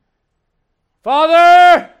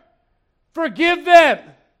 Father, forgive them,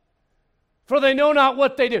 for they know not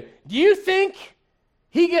what they do. Do you think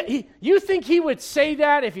you think he would say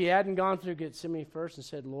that if he hadn't gone through Gethsemane first and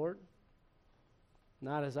said, Lord,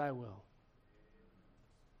 not as I will,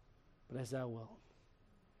 but as thou wilt?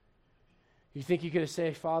 You think he could have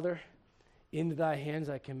said, Father, Into thy hands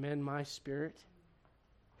I commend my spirit.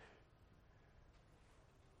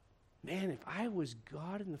 Man, if I was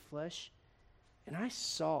God in the flesh and I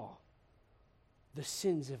saw the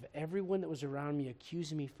sins of everyone that was around me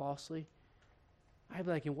accusing me falsely, I'd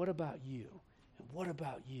be like, and what about you? And what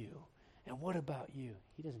about you? And what about you?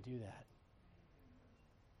 He doesn't do that.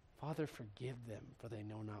 Father, forgive them, for they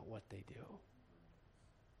know not what they do.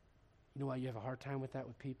 You know why you have a hard time with that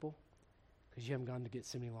with people? Because you haven't gone to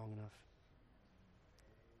Gethsemane long enough.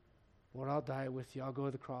 Lord, I'll die with you. I'll go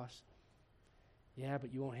to the cross. Yeah,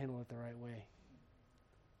 but you won't handle it the right way.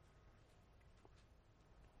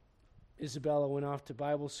 Isabella went off to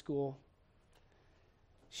Bible school.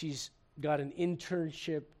 She's got an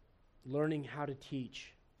internship learning how to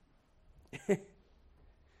teach. And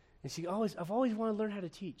I've always wanted to learn how to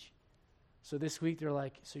teach. So this week they're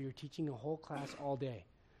like, so you're teaching a whole class all day.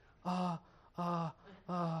 You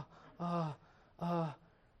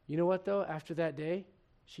know what though? After that day,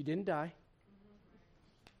 she didn't die.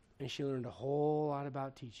 And she learned a whole lot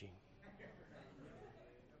about teaching.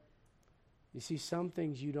 You see, some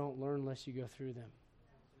things you don't learn unless you go through them.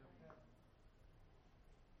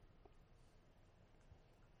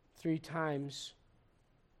 3 times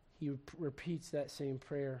he repeats that same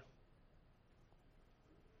prayer.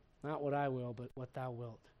 Not what I will, but what thou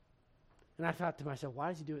wilt. And I thought to myself, why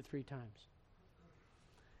does he do it 3 times?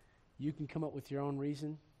 You can come up with your own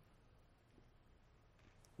reason.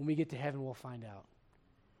 When we get to heaven, we'll find out.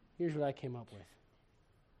 Here's what I came up with.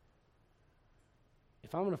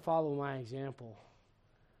 If I'm going to follow my example,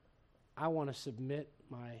 I want to submit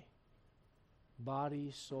my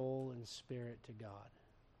body, soul, and spirit to God.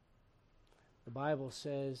 The Bible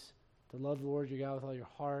says to love the Lord your God with all your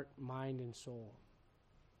heart, mind, and soul.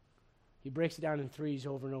 He breaks it down in 3s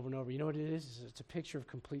over and over and over. You know what it is? It's a picture of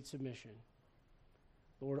complete submission.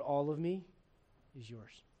 Lord, all of me is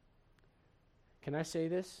yours. Can I say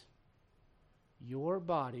this? Your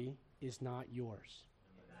body is not yours.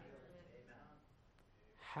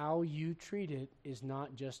 How you treat it is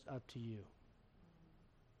not just up to you.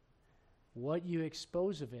 What you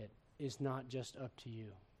expose of it is not just up to you.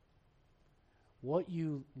 What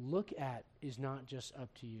you look at is not just up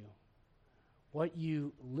to you. What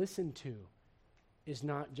you listen to is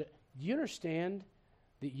not just... Do you understand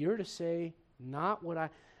that you're to say, not what I...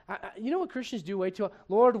 You know what Christians do way too?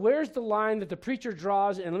 Lord, where's the line that the preacher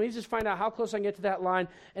draws? And let me just find out how close I can get to that line.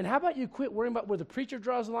 And how about you quit worrying about where the preacher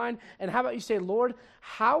draws the line? And how about you say, Lord,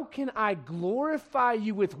 how can I glorify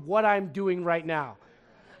you with what I'm doing right now?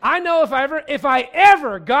 I know if I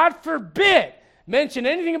ever, God forbid, mention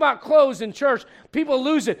anything about clothes in church, people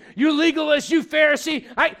lose it. You legalist, you Pharisee.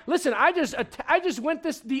 I just went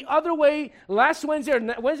this the other way last Wednesday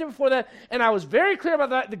or Wednesday before that, and I was very clear about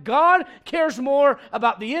that God cares more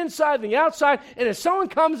about the inside than the outside. And if someone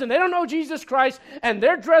comes and they don't know Jesus Christ and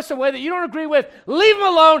they're dressed in a way that you don't agree with, leave them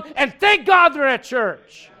alone and thank God they're at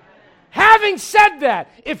church. Having said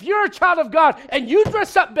that, if you're a child of God and you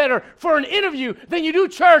dress up better for an interview than you do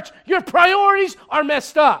church, your priorities are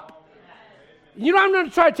messed up. You know what I'm going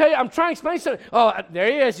to try to tell you? I'm trying to explain something. Oh, there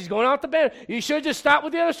he is. He's going out the bed. You should just stop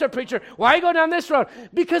with the other stuff, preacher. Why you go down this road?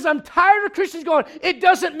 Because I'm tired of Christians going, it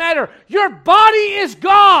doesn't matter. Your body is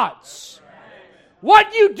God's.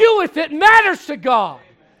 What you do with it matters to God.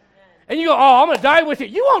 And you go, oh, I'm going to die with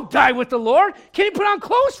it. You won't die with the Lord. Can you put on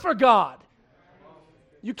clothes for God?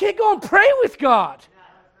 You can't go and pray with God.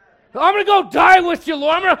 I'm going to go die with you,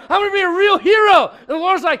 Lord. I'm going to be a real hero. And the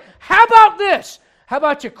Lord's like, how about this? How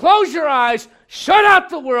about you close your eyes, shut out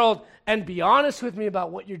the world, and be honest with me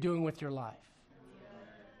about what you're doing with your life?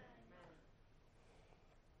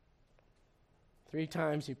 3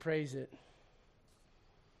 times he prays it.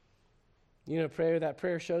 You know, that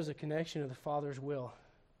prayer shows a connection to the Father's will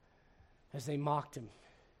as they mocked him,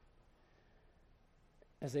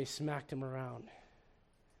 as they smacked him around.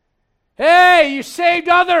 Hey, you saved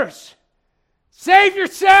others. Save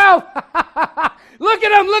yourself. Look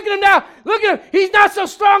at him now. Look at him. He's not so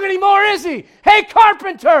strong anymore, is he? Hey,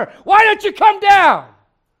 carpenter, why don't you come down?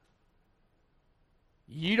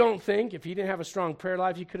 You don't think if he didn't have a strong prayer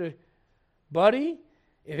life, he could have... Buddy,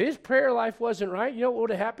 if his prayer life wasn't right, you know what would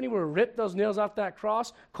have happened? He would have ripped those nails off that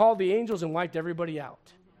cross, called the angels, and wiped everybody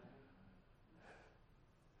out.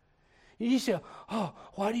 You say, oh,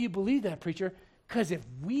 why do you believe that, preacher? Because if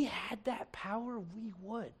we had that power, we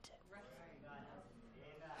would.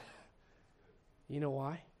 You know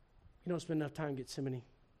why? You don't spend enough time in Gethsemane.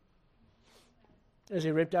 As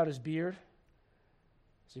he ripped out his beard,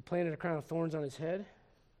 as he planted a crown of thorns on his head,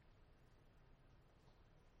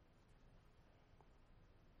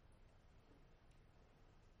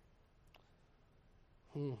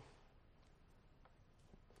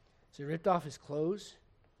 they ripped off his clothes,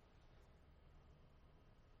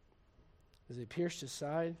 as they pierced his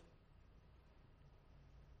side.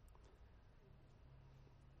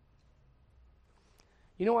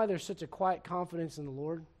 You know why there's such a quiet confidence in the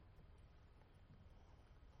Lord?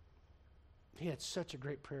 He had such a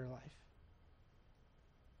great prayer life.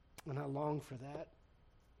 And I long for that.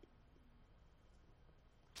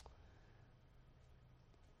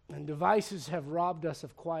 And devices have robbed us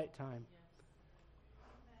of quiet time.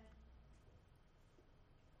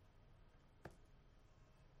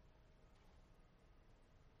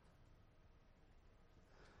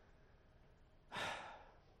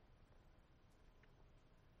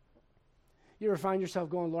 You ever find yourself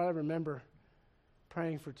going, Lord, I remember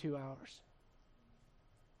praying for 2 hours.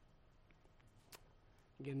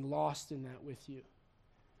 Getting lost in that with you.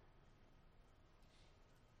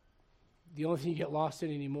 The only thing you get lost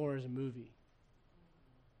in anymore is a movie.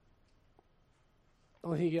 The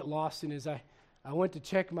only thing you get lost in is I went to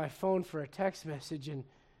check my phone for a text message, and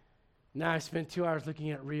now I spent 2 hours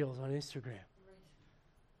looking at reels on Instagram.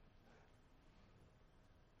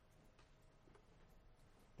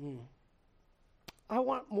 I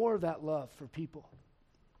want more of that love for people.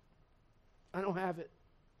 I don't have it.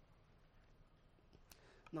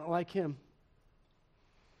 Not like him.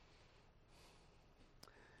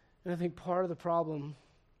 And I think part of the problem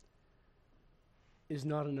is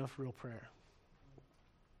not enough real prayer.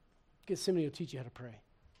 Gethsemane will teach you how to pray.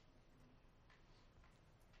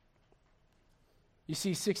 You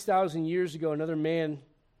see, 6,000 years ago, another man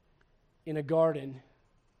in a garden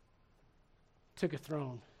took a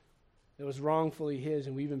throne that was wrongfully his,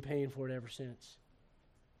 and we've been paying for it ever since.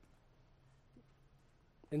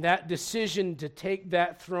 And that decision to take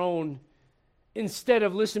that throne, instead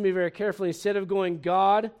of, listen to me very carefully, instead of going,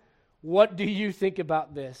 God, what do you think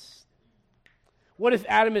about this? What if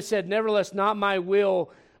Adam had said, nevertheless, not my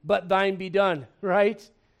will, but thine be done, right?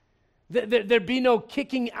 There'd be no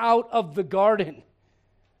kicking out of the garden.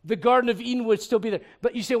 The Garden of Eden would still be there.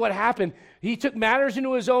 But you say, what happened? He took matters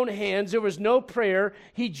into his own hands. There was no prayer.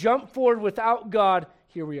 He jumped forward without God.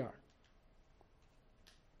 Here we are.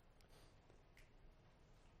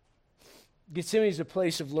 Gethsemane is a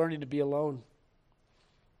place of learning to be alone.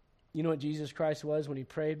 You know what Jesus Christ was when he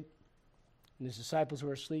prayed? And his disciples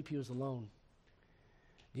were asleep, he was alone.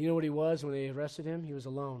 Do you know what he was when they arrested him? He was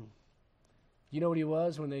alone. Do you know what he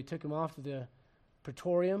was when they took him off to the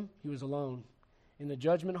praetorium? He was alone. In the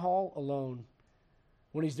judgment hall, alone.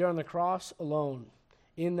 When he's there on the cross, alone.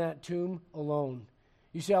 In that tomb, alone.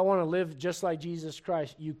 You say, I want to live just like Jesus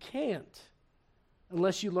Christ. You can't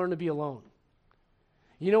unless you learn to be alone.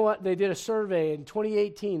 You know what? They did a survey in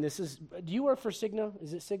 2018. Do you work for Cigna?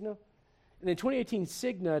 Is it Cigna? And in 2018,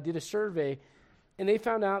 Cigna did a survey, and they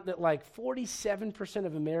found out that like 47%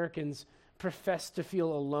 of Americans profess to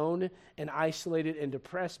feel alone and isolated and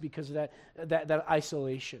depressed because of that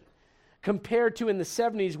isolation. Compared to in the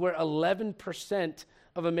 70s where 11%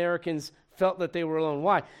 of Americans felt that they were alone.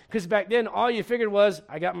 Why? Because back then, all you figured was,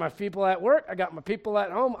 I got my people at work, I got my people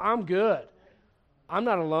at home, I'm good. I'm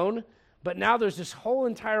not alone. But now there's this whole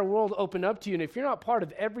entire world open up to you, and if you're not part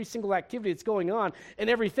of every single activity that's going on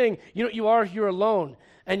and everything, you know what you are? You're alone,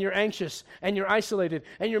 and you're anxious, and you're isolated,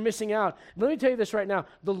 and you're missing out. Let me tell you this right now.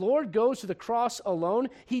 The Lord goes to the cross alone.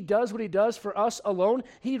 He does what he does for us alone.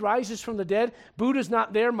 He rises from the dead. Buddha's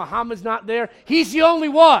not there. Muhammad's not there. He's the only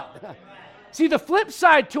one. See, the flip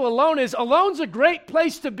side to alone is alone's a great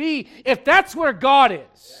place to be if that's where God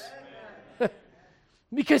is.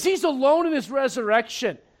 Because he's alone in his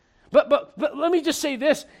resurrection. But let me just say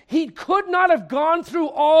this. He could not have gone through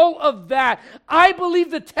all of that. I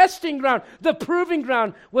believe the testing ground, the proving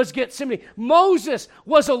ground was Gethsemane. Moses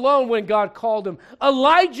was alone when God called him.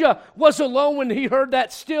 Elijah was alone when he heard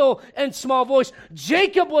that still and small voice.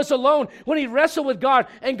 Jacob was alone when he wrestled with God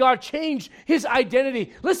and God changed his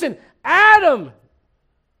identity. Listen, Adam,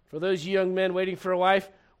 for those young men waiting for a wife,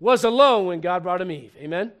 was alone when God brought him Eve.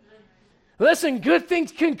 Amen? Listen, good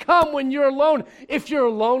things can come when you're alone. If you're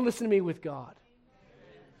alone, listen to me, with God.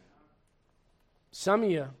 Some of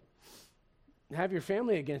you have your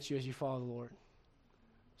family against you as you follow the Lord.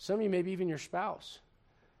 Some of you, maybe even your spouse.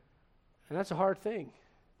 And that's a hard thing.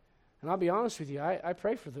 And I'll be honest with you, I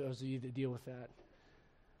pray for those of you that deal with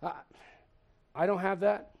that. I don't have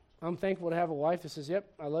that. I'm thankful to have a wife that says,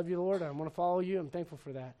 yep, I love you, Lord. I want to follow you. I'm thankful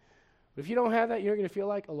for that. But if you don't have that, you're going to feel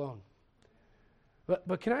like alone.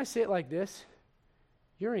 But can I say it like this?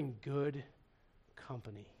 You're in good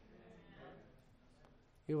company.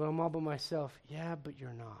 Yeah, well, I'm all by myself. Yeah, but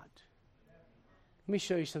you're not. Let me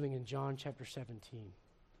show you something in John chapter 17.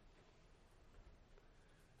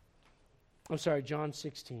 John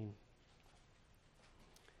 16.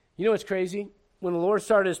 You know what's crazy? When the Lord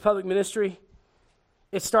started his public ministry,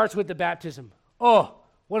 it starts with the baptism. Oh,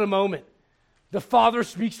 what a moment. The Father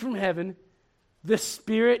speaks from heaven, the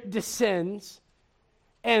Spirit descends,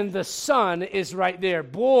 and the Son is right there.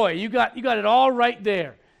 Boy, you got it all right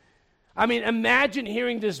there. I mean, imagine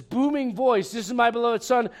hearing this booming voice, "This is my beloved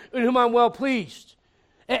Son, in whom I'm well pleased."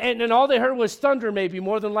 And all they heard was thunder, maybe,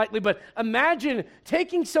 more than likely. But imagine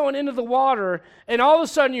taking someone into the water, and all of a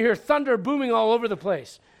sudden you hear thunder booming all over the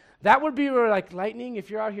place. That would be like lightning.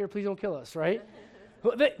 If you're out here, please don't kill us, right?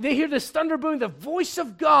 They hear this thunder booming, the voice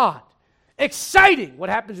of God. Exciting. What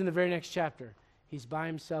happens in the very next chapter? He's by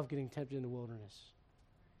himself getting tempted in the wilderness.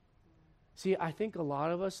 See, I think a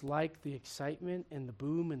lot of us like the excitement and the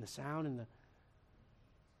boom and the sound and the...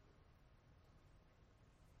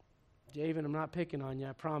 Javen, I'm not picking on you,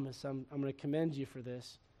 I promise. I'm going to commend you for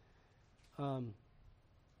this.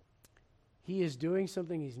 He is doing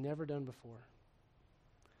something he's never done before.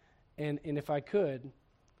 And if I could,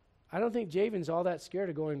 I don't think Javen's all that scared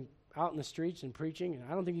of going out in the streets and preaching, and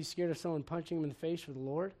I don't think he's scared of someone punching him in the face for the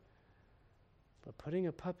Lord. But putting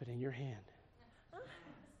a puppet in your hand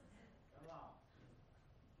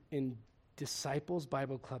in Disciples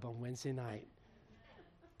Bible Club on Wednesday night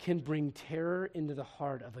can bring terror into the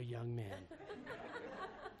heart of a young man.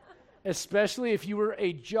 Especially if you were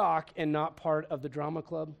a jock and not part of the drama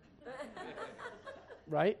club.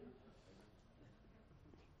 Right?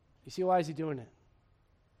 You see, why is he doing it?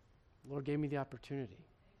 The Lord gave me the opportunity.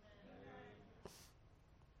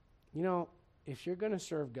 You know, if you're going to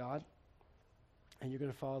serve God and you're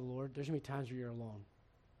going to follow the Lord, there's going to be times where you're alone.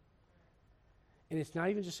 And it's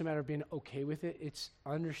not even just a matter of being okay with it. It's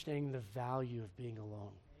understanding the value of being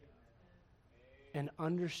alone. And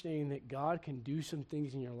understanding that God can do some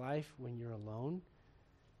things in your life when you're alone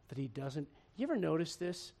that he doesn't. You ever notice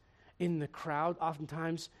this? In the crowd,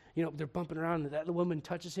 oftentimes, you know, they're bumping around, and that woman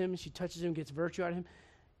touches him, she touches him, gets virtue out of him.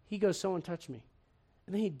 He goes, "Someone touch me."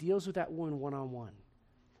 And then he deals with that woman one-on-one.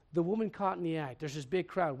 The woman caught in the act. There's this big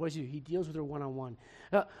crowd. What does he do? He deals with her one-on-one.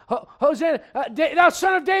 Hosanna, thou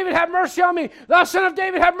son of David, have mercy on me. Thou son of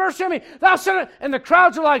David, have mercy on me. Thou son of... And the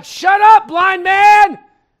crowds are like, "Shut up, blind man!"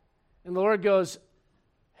 And the Lord goes,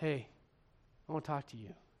 "Hey, I want to talk to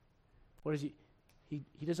you." What is he?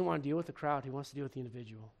 He doesn't want to deal with the crowd. He wants to deal with the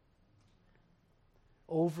individual.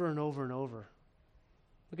 Over and over and over.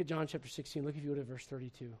 Look at John chapter 16. Look, if you would, at verse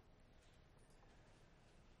 32.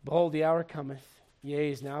 "Behold, the hour cometh,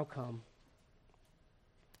 yea, is now come,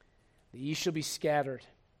 that ye shall be scattered,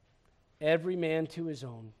 every man to his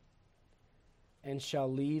own, and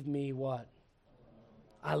shall leave me" what?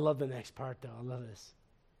 I love the next part, though. I love this.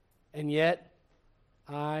 "And yet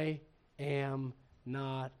I am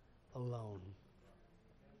not alone,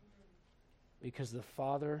 because the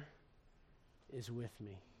Father is with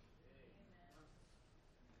me."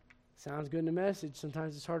 Sounds good in a message.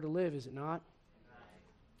 Sometimes it's hard to live, is it not?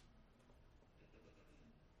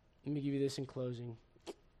 Let me give you this in closing.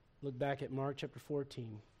 Look back at Mark chapter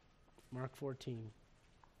 14. Mark 14.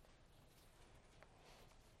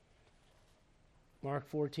 Mark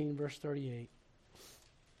 14, verse 38.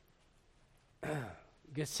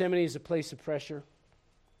 Gethsemane is a place of pressure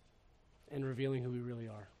and revealing who we really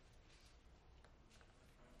are.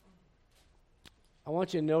 I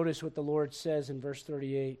want you to notice what the Lord says in verse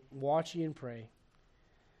 38. "Watch ye and pray,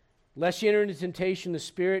 lest ye enter into temptation. The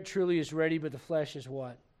spirit truly is ready, but the flesh is"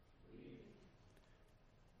 what?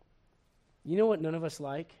 You know what none of us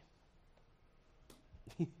like?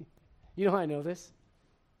 You know how I know this?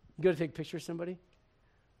 You go to take a picture of somebody.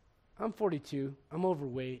 I'm 42. I'm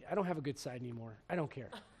overweight. I don't have a good side anymore. I don't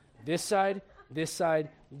care. This side, this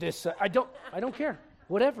side, this side. I don't care.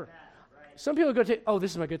 Whatever. Some people go take, "Oh,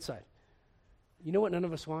 this is my good side." You know what none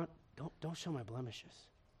of us want? Don't show my blemishes.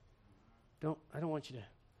 I don't want you to.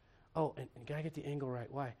 Oh, and gotta get the angle right.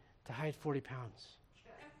 Why? To hide 40 pounds.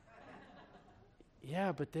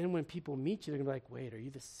 Yeah, but then when people meet you, they're going to be like, "Wait, are you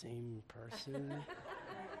the same person?"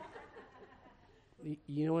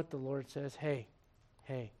 You know what the Lord says? Hey,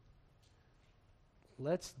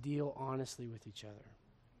 let's deal honestly with each other.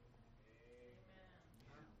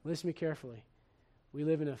 Listen to me carefully. We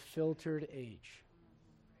live in a filtered age.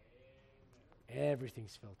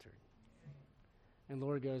 Everything's filtered. And the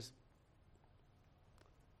Lord goes,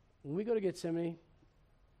 when we go to Gethsemane,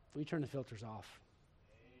 we turn the filters off.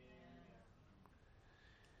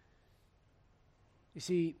 You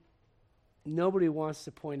see, nobody wants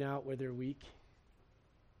to point out where they're weak.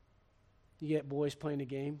 You get boys playing a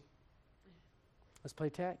game. Let's play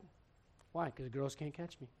tag. Why? Because the girls can't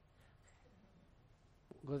catch me.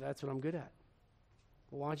 Well, that's what I'm good at.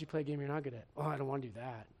 Well, why don't you play a game you're not good at? Oh, I don't want to do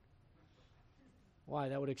that. Why?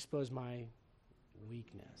 That would expose my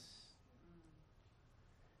weakness.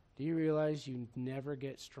 Do you realize you never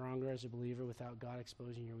get stronger as a believer without God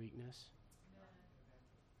exposing your weakness?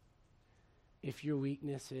 If your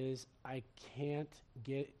weakness is, I can't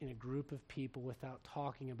get in a group of people without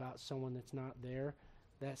talking about someone that's not there,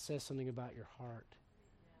 that says something about your heart.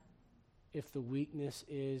 If the weakness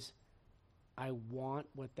is, I want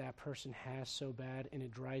what that person has so bad and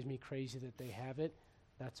it drives me crazy that they have it,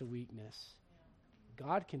 that's a weakness.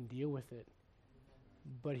 God can deal with it,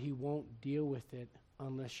 but he won't deal with it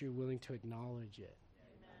unless you're willing to acknowledge it.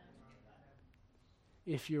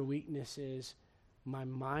 If your weakness is, my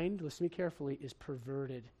mind, listen to me carefully, is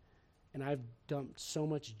perverted, and I've dumped so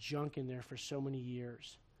much junk in there for so many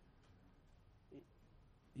years.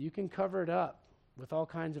 You can cover it up with all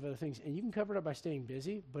kinds of other things, and you can cover it up by staying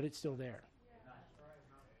busy, but it's still there.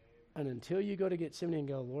 And until you go to Gethsemane and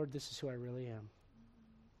go, Lord, this is who I really am.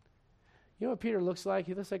 You know what Peter looks like?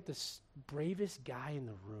 He looks like the bravest guy in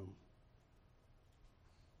the room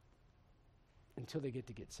until they get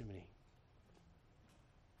to Gethsemane.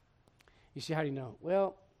 You see, how do you know?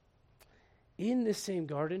 Well, in this same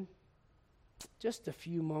garden, just a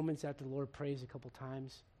few moments after the Lord prays a couple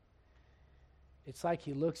times, it's like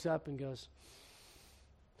he looks up and goes,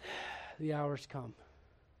 the hour's come.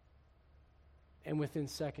 And within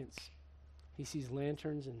seconds, he sees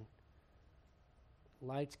lanterns and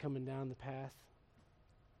lights coming down the path,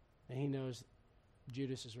 and he knows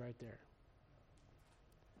Judas is right there.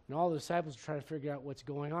 And all the disciples try to figure out what's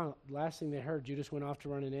going on. Last thing they heard, Judas went off to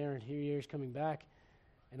run an errand. Here he is coming back,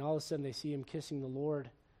 and all of a sudden they see him kissing the Lord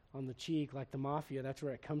on the cheek like the mafia. That's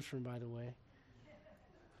where it comes from, by the way.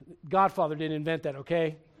 Godfather didn't invent that,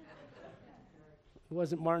 okay? It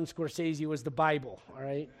wasn't Martin Scorsese, it was the Bible, all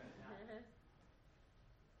right?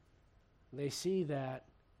 They see that.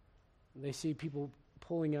 They see people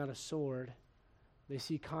pulling out a sword. They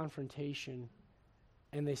see confrontation.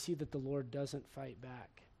 And they see that the Lord doesn't fight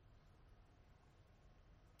back.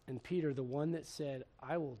 And Peter, the one that said,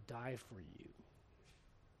 I will die for you,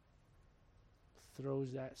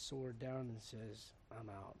 throws that sword down and says, I'm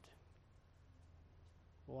out.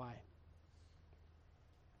 Why?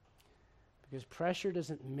 Because pressure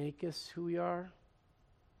doesn't make us who we are.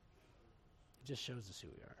 It just shows us who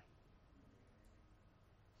we are.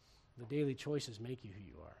 The daily choices make you who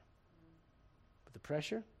you are. But the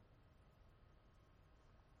pressure,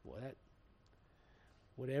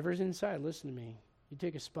 whatever's inside, listen to me. You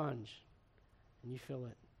take a sponge and you fill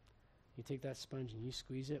it. You take that sponge and you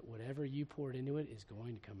squeeze it. Whatever you poured into it is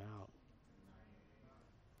going to come out.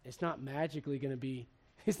 It's not magically going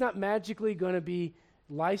to be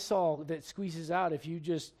Lysol that squeezes out if you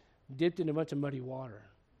just dipped in a bunch of muddy water.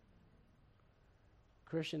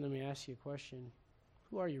 Christian, let me ask you a question.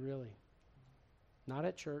 Who are you really? Not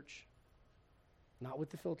at church, not with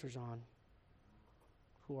the filters on.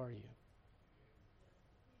 Who are you?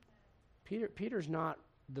 Peter's not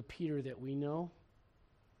the Peter that we know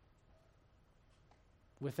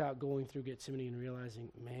without going through Gethsemane and realizing,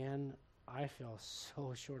 man, I fell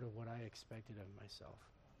so short of what I expected of myself.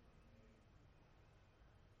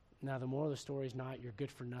 Now, the moral of the story is not you're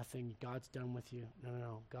good for nothing, God's done with you.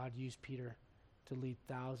 No. God used Peter to lead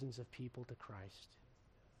thousands of people to Christ.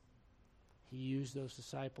 He used those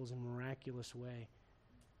disciples in a miraculous way.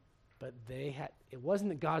 But it wasn't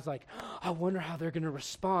that God's like, I wonder how they're going to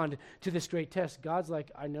respond to this great test. God's like,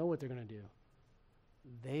 I know what they're going to do.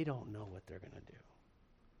 They don't know what they're going to do.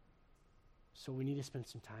 So we need to spend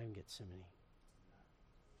some time in Gethsemane.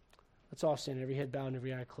 Let's all stand, every head bowed and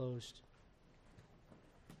every eye closed.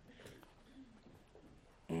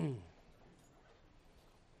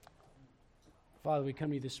 Father, we come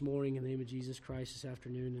to you this morning in the name of Jesus Christ this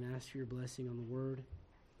afternoon and ask for your blessing on the word.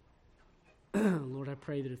 Lord, I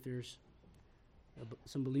pray that if there's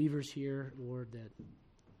some believers here, Lord, that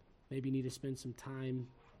maybe need to spend some time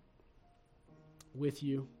with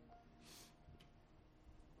you,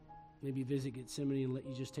 maybe visit Gethsemane and let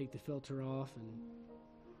you just take the filter off and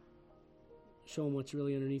show them what's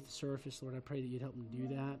really underneath the surface. Lord, I pray that you'd help them do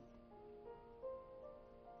that.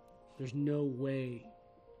 There's no way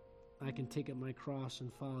I can take up my cross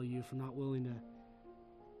and follow you if I'm not willing to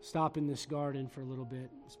stop in this garden for a little bit,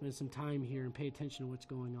 spend some time here and pay attention to what's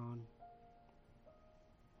going on.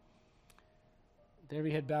 With every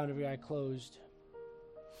head bowed and every eye closed.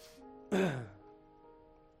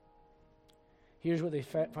 Here's what they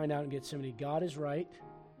find out in Gethsemane. God is right.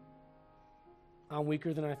 I'm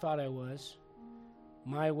weaker than I thought I was.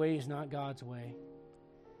 My way is not God's way.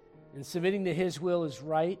 And submitting to his will is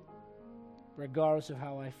right, regardless of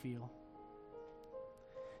how I feel.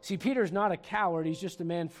 See, Peter's not a coward. He's just a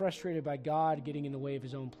man frustrated by God getting in the way of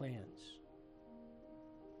his own plans.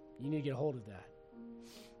 You need to get a hold of that.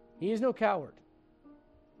 He is no coward.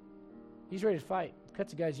 He's ready to fight.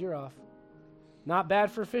 Cuts the guy's ear off. Not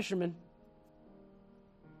bad for a fisherman.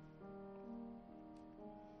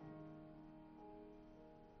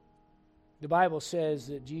 The Bible says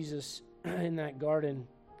that Jesus in that garden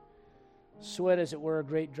sweat, as it were,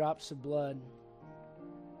 great drops of blood.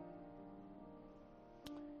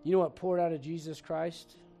 You know what poured out of Jesus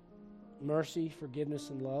Christ? Mercy,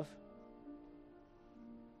 forgiveness, and love.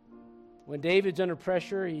 When David's under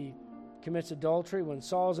pressure, he commits adultery. When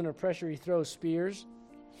Saul's under pressure, he throws spears.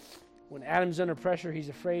 When Adam's under pressure, he's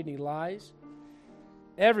afraid and he lies.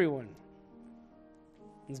 Everyone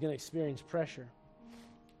is going to experience pressure.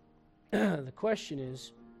 The question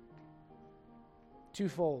is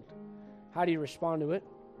twofold. How do you respond to it?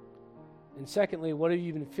 And secondly, what have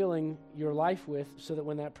you been filling your life with so that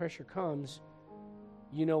when that pressure comes,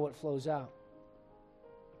 you know what flows out?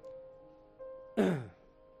 I'm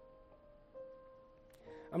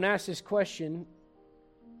going to ask this question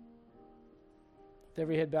with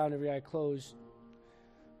every head bowed and every eye closed.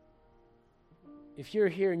 If you're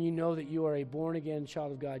here and you know that you are a born-again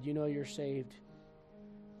child of God, you know you're saved,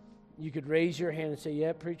 you could raise your hand and say,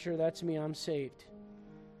 yeah, preacher, that's me, I'm saved.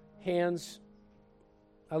 Hands,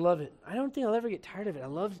 I love it. I don't think I'll ever get tired of it. I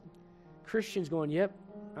love Christians going, yep,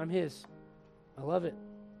 I'm his. I love it.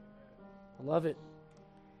 I love it.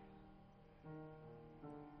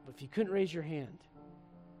 But if you couldn't raise your hand,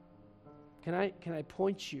 can I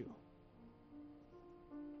point you?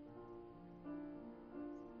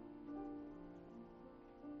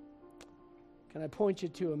 Can I point you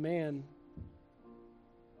to a man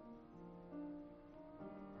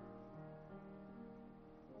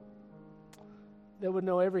that would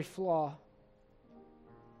know every flaw,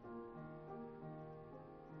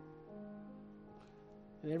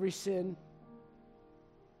 and every sin,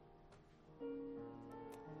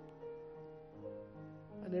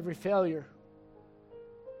 and every failure?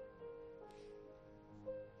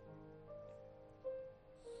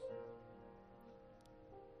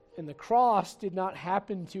 And the cross did not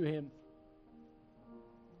happen to him.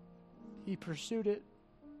 He pursued it.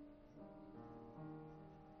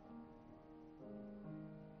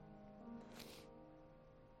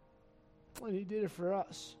 And he did it for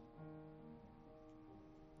us.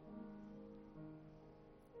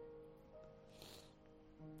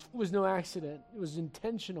 It was no accident. It was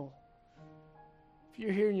intentional. If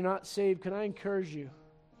you're here and you're not saved, can I encourage you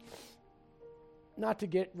not to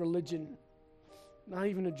get religion, not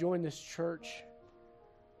even to join this church.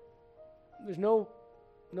 There's no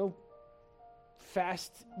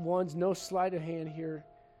fast ones, no sleight of hand here,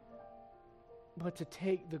 but to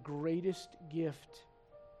take the greatest gift.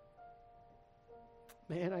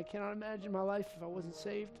 Man, I cannot imagine my life if I wasn't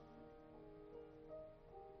saved.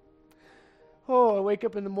 Oh, I wake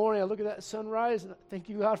up in the morning, I look at that sunrise, and I thank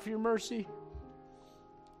you, God, for your mercy.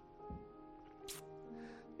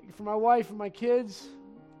 Thank you for my wife and my kids.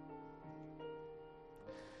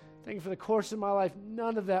 Thank you for the course of my life.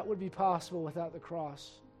 None of that would be possible without the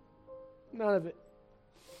cross. None of it.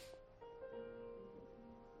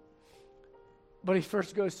 But he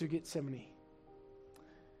first goes to Gethsemane.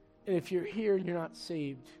 And if you're here and you're not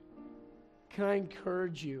saved, can I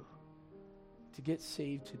encourage you to get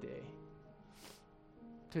saved today?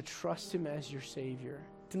 To trust him as your Savior.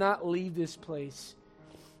 To not leave this place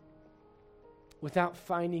without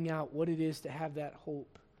finding out what it is to have that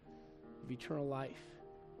hope of eternal life.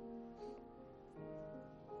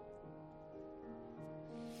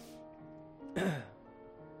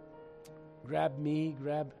 Grab me,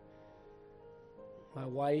 grab my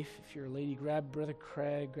wife. If you're a lady, grab Brother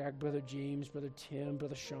Craig, grab Brother James, Brother Tim,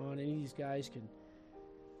 Brother Sean. Any of these guys can.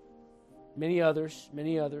 Many others.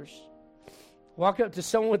 Walk up to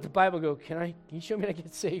someone with the Bible, go, can you show me how to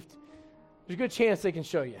get saved? There's a good chance they can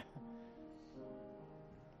show you.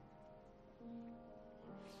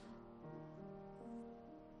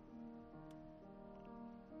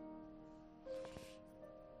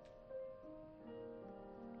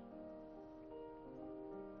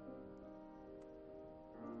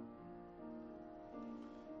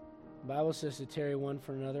 The Bible says to tarry one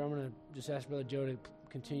for another. I'm going to just ask Brother Joe to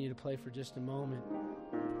continue to play for just a moment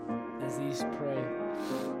as these pray.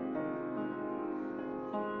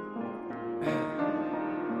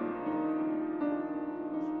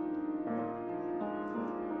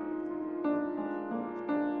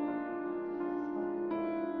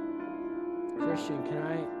 Christian, can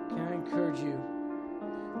I encourage you?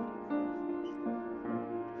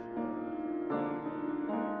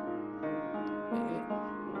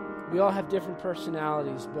 We all have different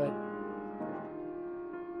personalities, but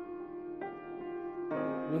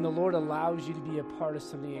when the Lord allows you to be a part of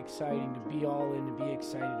something exciting, to be all in, to be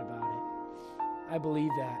excited about it. I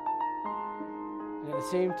believe that. And at the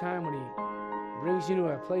same time, when he brings you to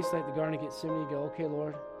a place like the Garden of Gethsemane, you go, okay,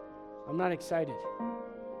 Lord, I'm not excited.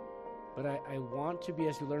 But I want to be,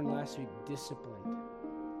 as we learned last week, disciplined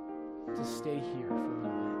to stay here for a little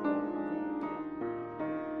bit.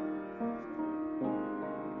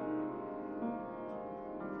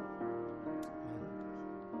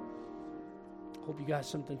 Hope you got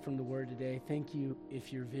something from the Word today. Thank you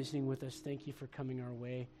if you're visiting with us. Thank you for coming our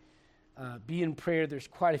way. Be in prayer. There's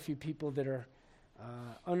quite a few people that are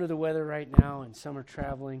under the weather right now, and some are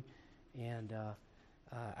traveling. And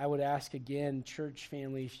I would ask again, church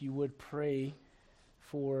family, if you would pray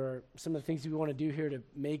for some of the things we want to do here to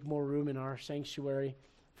make more room in our sanctuary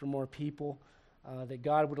for more people, that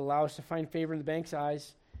God would allow us to find favor in the bank's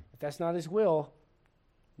eyes. If that's not His will,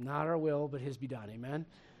 not our will, but His be done. Amen?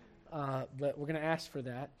 But we're going to ask for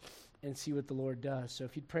that and see what the Lord does. So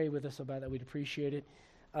if you'd pray with us about that, we'd appreciate it.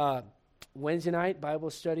 Wednesday night, Bible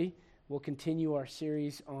study. We'll continue our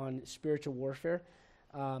series on spiritual warfare.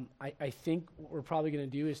 I think what we're probably going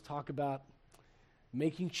to do is talk about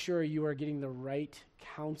making sure you are getting the right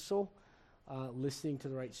counsel, listening to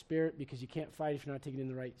the right spirit, because you can't fight if you're not taking in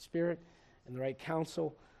the right spirit and the right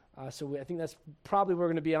counsel. So I think that's probably where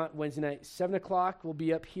we're going to be on Wednesday night. 7 o'clock, we'll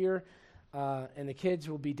be up here, and the kids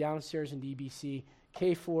will be downstairs in DBC,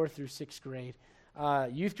 K4 through 6th grade.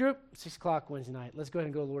 Youth group, 6 o'clock Wednesday night. Let's go ahead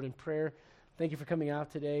and go to the Lord in prayer. Thank you for coming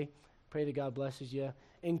out today. Pray that God blesses you.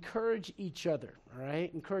 Encourage each other, all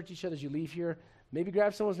right? Encourage each other as you leave here. Maybe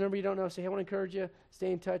grab someone's number you don't know. Say, hey, I want to encourage you.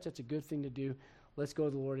 Stay in touch. That's a good thing to do. Let's go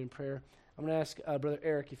to the Lord in prayer. I'm going to ask Brother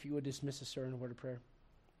Eric if you would dismiss us, sir, in a word of prayer.